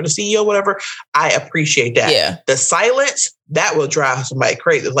coming from the CEO, whatever, I appreciate that. Yeah. The silence, that will drive somebody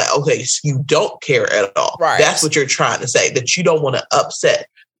crazy. It's like, okay, so you don't care at all. Right. That's what you're trying to say, that you don't want to upset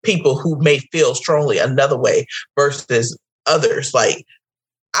people who may feel strongly another way versus others. Like,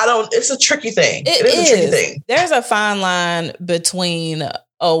 it's a tricky thing. It is a tricky thing. There's a fine line between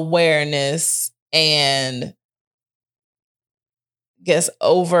awareness and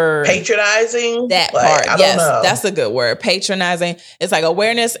over patronizing that part. Yes, that's a good word. Patronizing. It's like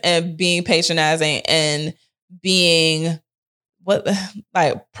awareness and being patronizing and being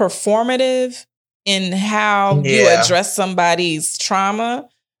performative in how you address somebody's trauma.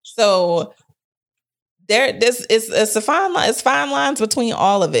 So it's a fine line. It's fine lines between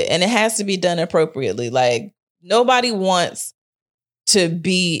all of it, and it has to be done appropriately. Like nobody wants to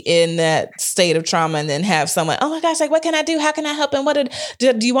be in that state of trauma and then have someone, oh my gosh, like what can I do? How can I help? And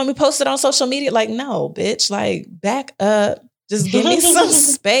do you want me to post it on social media? Like, no, bitch, like back up. Just give me some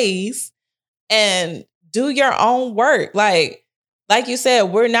space and do your own work. Like you said,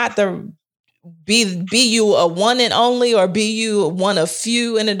 we're not be you a one and only or be you one of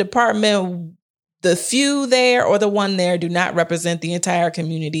few in a department. The few there or the one there do not represent the entire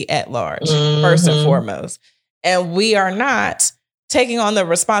community at large, first and foremost. And we are not taking on the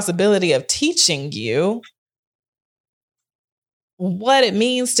responsibility of teaching you what it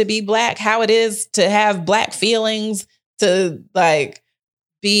means to be Black, how it is to have Black feelings, to like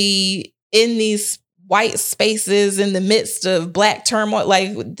be in these white spaces in the midst of Black turmoil.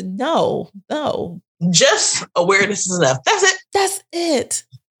 Like, no. Just awareness is enough. That's it. That's it.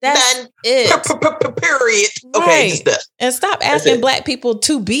 That's it. Period. Right. Okay, just that. And stop asking Black people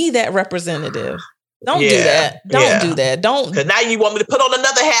to be that representative. Don't do that. Don't do that. Don't. Because now you want me to put on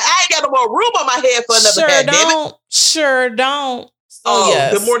another hat. I ain't got no more room on my head for another hat. Sure don't.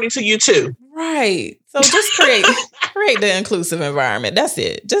 Yes. Good morning to you too. Right. So just create the inclusive environment. That's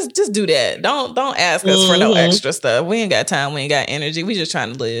it. Just do that. Don't ask us for no extra stuff. We ain't got time. We ain't got energy. We just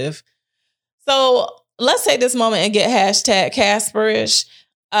trying to live. So let's take this moment and get #Casperish.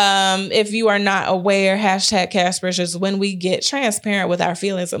 If you are not aware, #Casperish is when we get transparent with our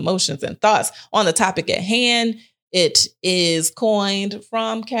feelings, emotions, and thoughts on the topic at hand. It is coined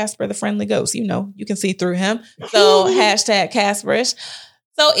from Casper the Friendly Ghost. You can see through him. So #Casperish.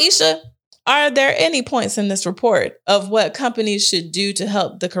 So Isha, are there any points in this report of what companies should do to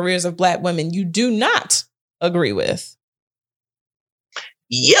help the careers of Black women you do not agree with?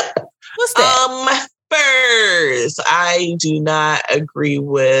 Yep. What's that? First, I do not agree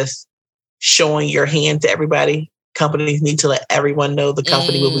with showing your hand to everybody. Companies need to let everyone know the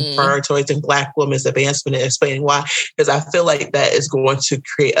company will be prioritizing Black women's advancement and explaining why. Because I feel like that is going to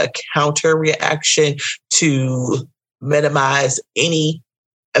create a counter reaction to minimize any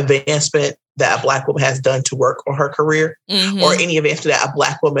advancement that a Black woman has done to work on her career, or any advancement that a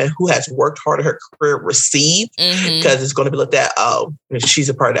Black woman who has worked hard in her career received, because it's going to be looked at, she's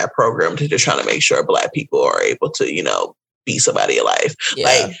a part of that program to just trying to make sure Black people are able to, be somebody in life. Yeah.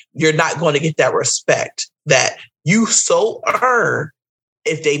 Like, you're not going to get that respect that you so earn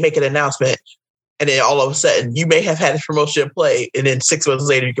if they make an announcement and then all of a sudden you may have had a promotion in play and then 6 months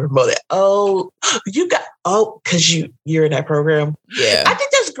later you can promote it. Because you're in that program. Yeah. I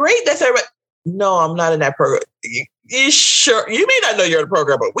think that's great. That's everybody. No, I'm not in that program. You sure? You may not know you're in the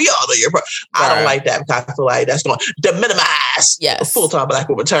program, but we all know you're in the program. Right. I don't like that because I feel like that's going to minimize a full-time Black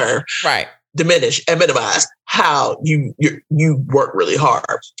woman term. Right. Diminish and minimize how you work really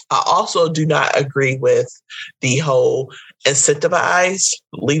hard. I also do not agree with the whole incentivize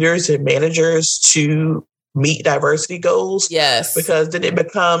leaders and managers to meet diversity goals. Yes. Because then it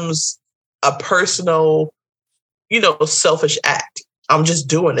becomes a personal, selfish act. I'm just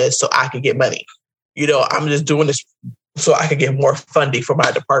doing this so I can get money. I'm just doing this so I can get more funding for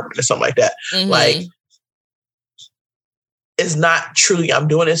my department or something like that. Like, it's not truly I'm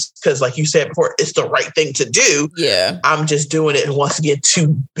doing this because, like you said before, it's the right thing to do. Yeah. I'm just doing it once again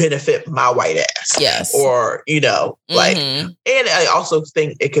to benefit my white ass. Yes. Or, and I also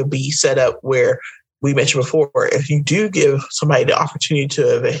think it could be set up where we mentioned before, if you do give somebody the opportunity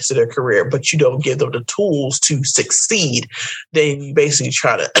to advance in their career, but you don't give them the tools to succeed, then you basically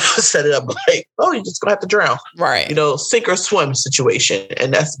try to set it up like, oh, you're just gonna have to drown. Right. Sink or swim situation.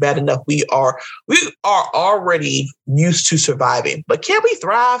 And that's bad enough. We are already used to surviving. But can we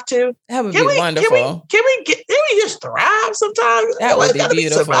thrive too? That would be wonderful. Can we just thrive sometimes? That would be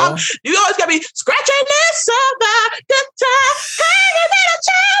beautiful. You always gotta be scratching this survive. Good time. Hey, you little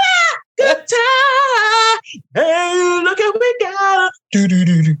child. Good time. Hey, look at we got good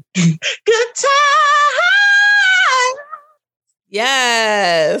time.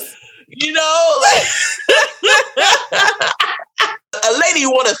 Yes. A lady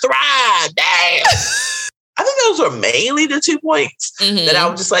want to thrive. Damn. I think those were mainly the 2 points that I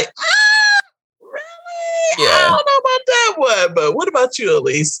was just like, really? Yeah. I don't know about that one. But what about you,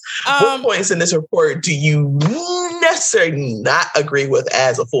 Elise? What points in this report do you necessarily not agree with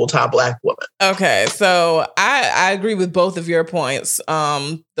as a full-time Black woman? Okay, so I agree with both of your points.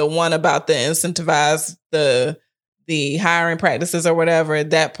 The one about the incentivize the hiring practices or whatever,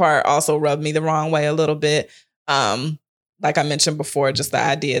 that part also rubbed me the wrong way a little bit. Like I mentioned before, just the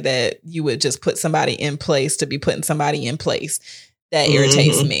idea that you would just put somebody in place to be putting somebody in place, that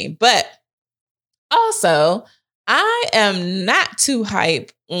irritates me. But also, I am not too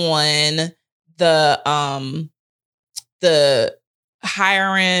hype on the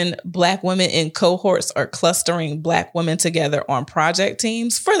hiring Black women in cohorts or clustering Black women together on project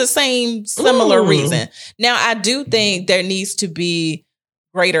teams for the same similar reason. Now, I do think there needs to be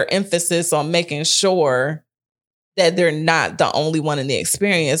greater emphasis on making sure that they're not the only one in the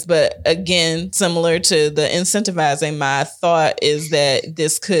experience. But again, similar to the incentivizing, my thought is that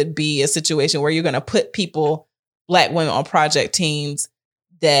this could be a situation where you're going to put Black women on project teams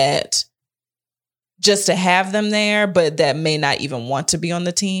that just to have them there, but that may not even want to be on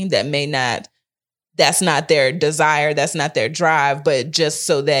the team, that's not their desire, that's not their drive, but just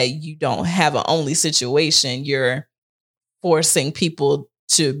so that you don't have an only situation, you're forcing people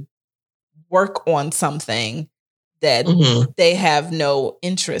to work on something that they have no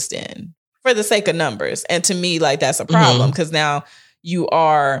interest in for the sake of numbers. And to me, like, that's a problem because now you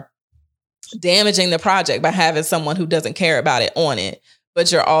are damaging the project by having someone who doesn't care about it on it,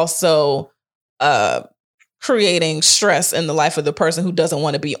 but you're also creating stress in the life of the person who doesn't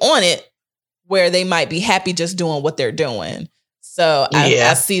want to be on it, where they might be happy just doing what they're doing. So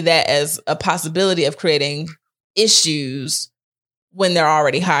I see that as a possibility of creating issues when they're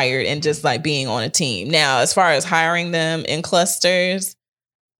already hired and just like being on a team. Now, as far as hiring them in clusters,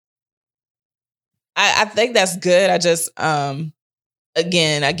 I think that's good. I just,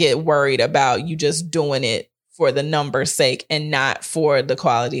 again, I get worried about you just doing it for the number's sake and not for the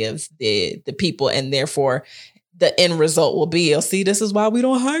quality of the people. And therefore, the end result will be, see, this is why we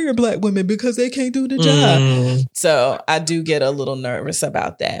don't hire Black women, because they can't do the job. So I do get a little nervous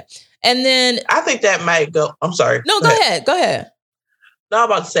about that. And then I think that might go, I'm sorry. No, go ahead. No, I'm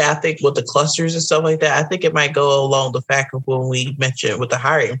about to say, I think with the clusters and stuff like that, I think it might go along the fact of when we mentioned with the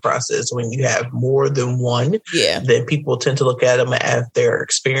hiring process, when you have more than one, then people tend to look at them as their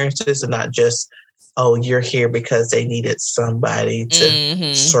experiences and not just, oh, you're here because they needed somebody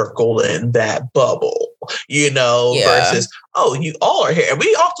to circle in that bubble, versus, oh, you all are here. And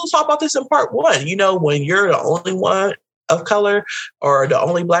we also talk about this in part 1, when you're the only one of color or the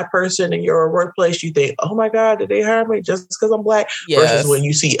only Black person in your workplace, you think, oh my God, did they hire me just because I'm Black? Versus when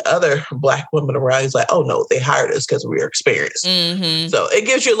you see other Black women around, it's like, oh no, they hired us because we are experienced. So it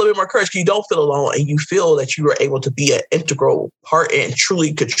gives you a little bit more courage because you don't feel alone and you feel that you were able to be an integral part and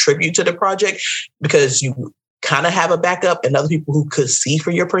truly contribute to the project because you kind of have a backup and other people who could see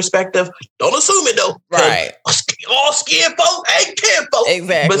from your perspective. Don't assume it though. Right. All skin folk ain't kin folk.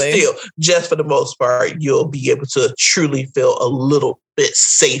 Exactly. But still, just for the most part, you'll be able to truly feel a little bit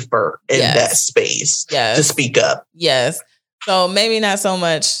safer in that space to speak up. Yes. So maybe not so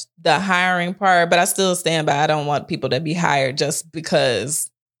much the hiring part, but I still stand by, I don't want people to be hired just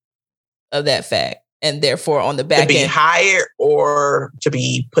because of that fact. And therefore on the back end. To be hired or to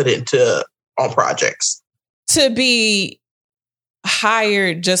be put on projects? To be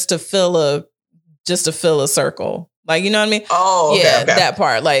hired just to fill a circle. Like, you know what I mean? Oh, okay. That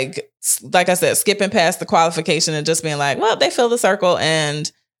part. Like I said, skipping past the qualification and just being like, well, they fill the circle,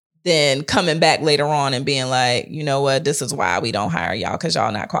 and then coming back later on and being like, you know what, this is why we don't hire y'all because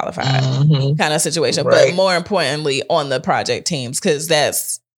y'all not qualified kind of situation. Right. But more importantly, on the project teams, because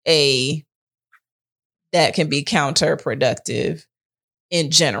that can be counterproductive in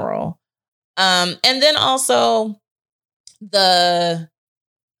general. And then also I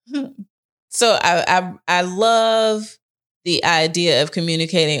love the idea of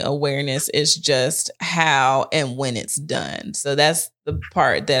communicating awareness is just how and when it's done. So that's the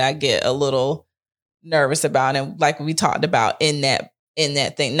part that I get a little nervous about. And like we talked about in that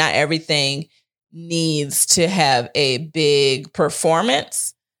thing, not everything needs to have a big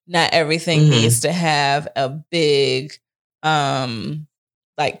performance. Not everything needs to have a big,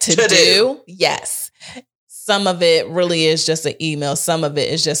 like to do. Yes. Some of it really is just an email. Some of it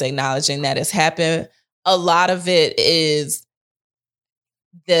is just acknowledging that it's happened. A lot of it is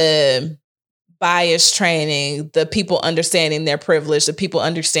the bias training, the people understanding their privilege, the people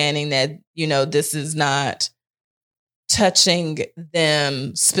understanding that, you know, this is not touching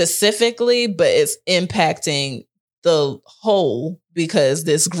them specifically, but it's impacting the whole because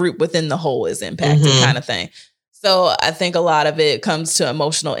this group within the whole is impacted kind of thing. So I think a lot of it comes to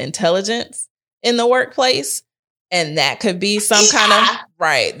emotional intelligence in the workplace. And that could be some kind of,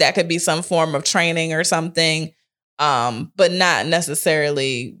 right, that could be some form of training or something, but not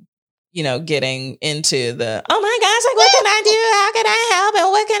necessarily, you know, getting into the, oh my gosh, like what can I do? How can I help?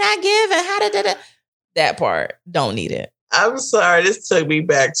 And what can I give? And how to that part, don't need it. I'm sorry, this took me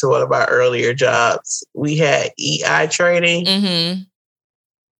back to one of my earlier jobs. We had EI training.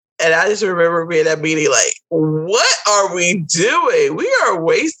 And I just remember being at that meeting like, what are we doing? We are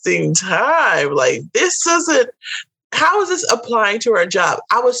wasting time. Like, this doesn't, how is this applying to our job?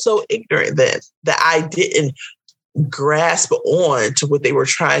 I was so ignorant then that I didn't grasp on to what they were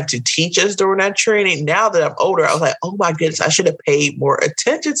trying to teach us during that training. Now that I'm older, I was like, oh my goodness, I should have paid more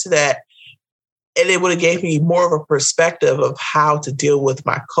attention to that. And it would have gave me more of a perspective of how to deal with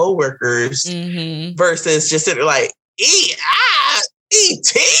my coworkers versus just sitting like, E.T.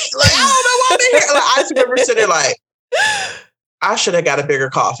 Like, I don't know why they're here. Like, I just remember sitting like, I should have got a bigger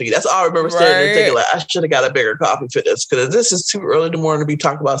coffee. That's all I remember sitting there thinking like, I should have got a bigger coffee for this because this is too early in the morning to be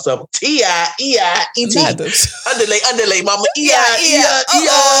talking about something. T-I-E-I-E-T. Underlay, mama.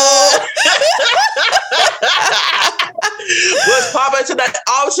 E-I-E-I-E-I. What's popping tonight?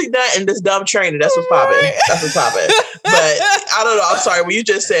 Obviously not in this dumb training. That's what's popping. That's what's popping. But I don't know. I'm sorry. When you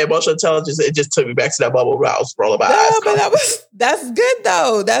just said emotional intelligence, it just took me back to that bubble where I was rolling my eyes. But that's good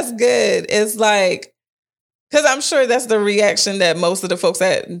though. That's good. It's like, because I'm sure that's the reaction that most of the folks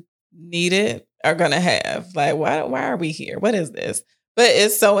that need it are going to have. Like, why are we here? What is this? But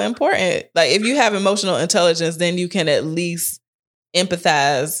it's so important. Like, if you have emotional intelligence, then you can at least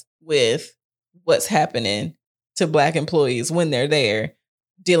empathize with what's happening to Black employees when they're there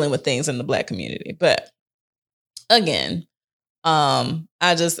dealing with things in the Black community. But again, I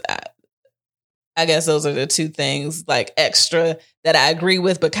guess those are the two things like extra that I agree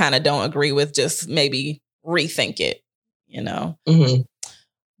with, but kind of don't agree with. Just maybe rethink it, you know?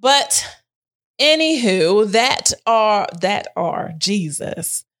 But anywho,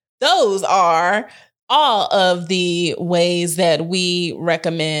 those are all of the ways that we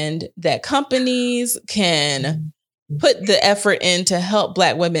recommend that companies can put the effort in to help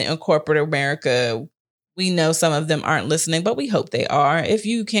Black women in corporate America. We know some of them aren't listening, but we hope they are. If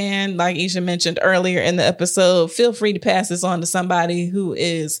you can, like Isha mentioned earlier in the episode, feel free to pass this on to somebody who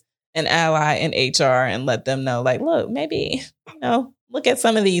is an ally in HR and let them know, like, look, maybe, you know, look at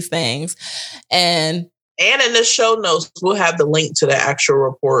some of these things. And in the show notes, we'll have the link to the actual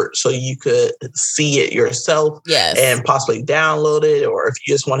report so you could see it yourself and possibly download it. Or if you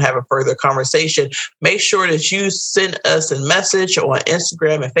just want to have a further conversation, make sure that you send us a message on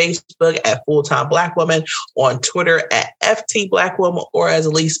Instagram and Facebook at Full-Time Black Woman, on Twitter at FTBlackWoman, or as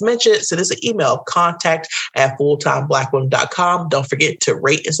Elise mentioned, send us an email, contact@fulltimeblackwoman.com. Don't forget to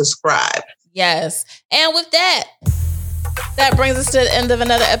rate and subscribe. Yes. And with that brings us to the end of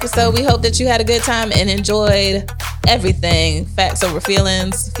another episode. We hope that you had a good time and enjoyed everything, facts over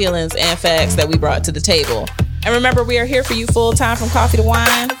feelings and facts that we brought to the table. And remember, we are here for you full time from coffee to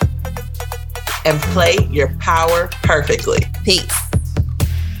wine. And play your power perfectly. Peace.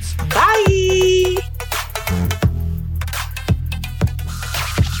 Bye.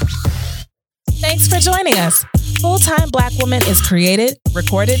 Thanks for joining us. Full-Time Black Woman is created,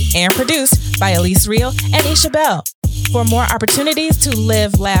 recorded, and produced by Elise Reel and Isha Bell. For more opportunities to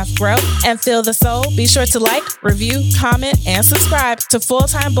live, laugh, grow, and feel the soul, be sure to like, review, comment, and subscribe to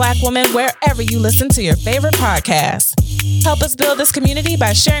Full-Time Black Woman wherever you listen to your favorite podcasts. Help us build this community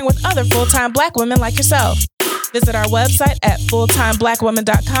by sharing with other full-time Black women like yourself. Visit our website at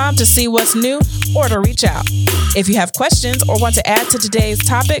fulltimeblackwoman.com to see what's new or to reach out. If you have questions or want to add to today's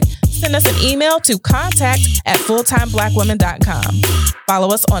topic, send us an email to contact@fulltimeblackwoman.com.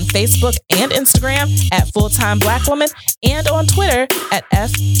 Follow us on Facebook and Instagram at Full-Time Black Woman and on Twitter at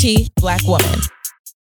FTBlackWoman.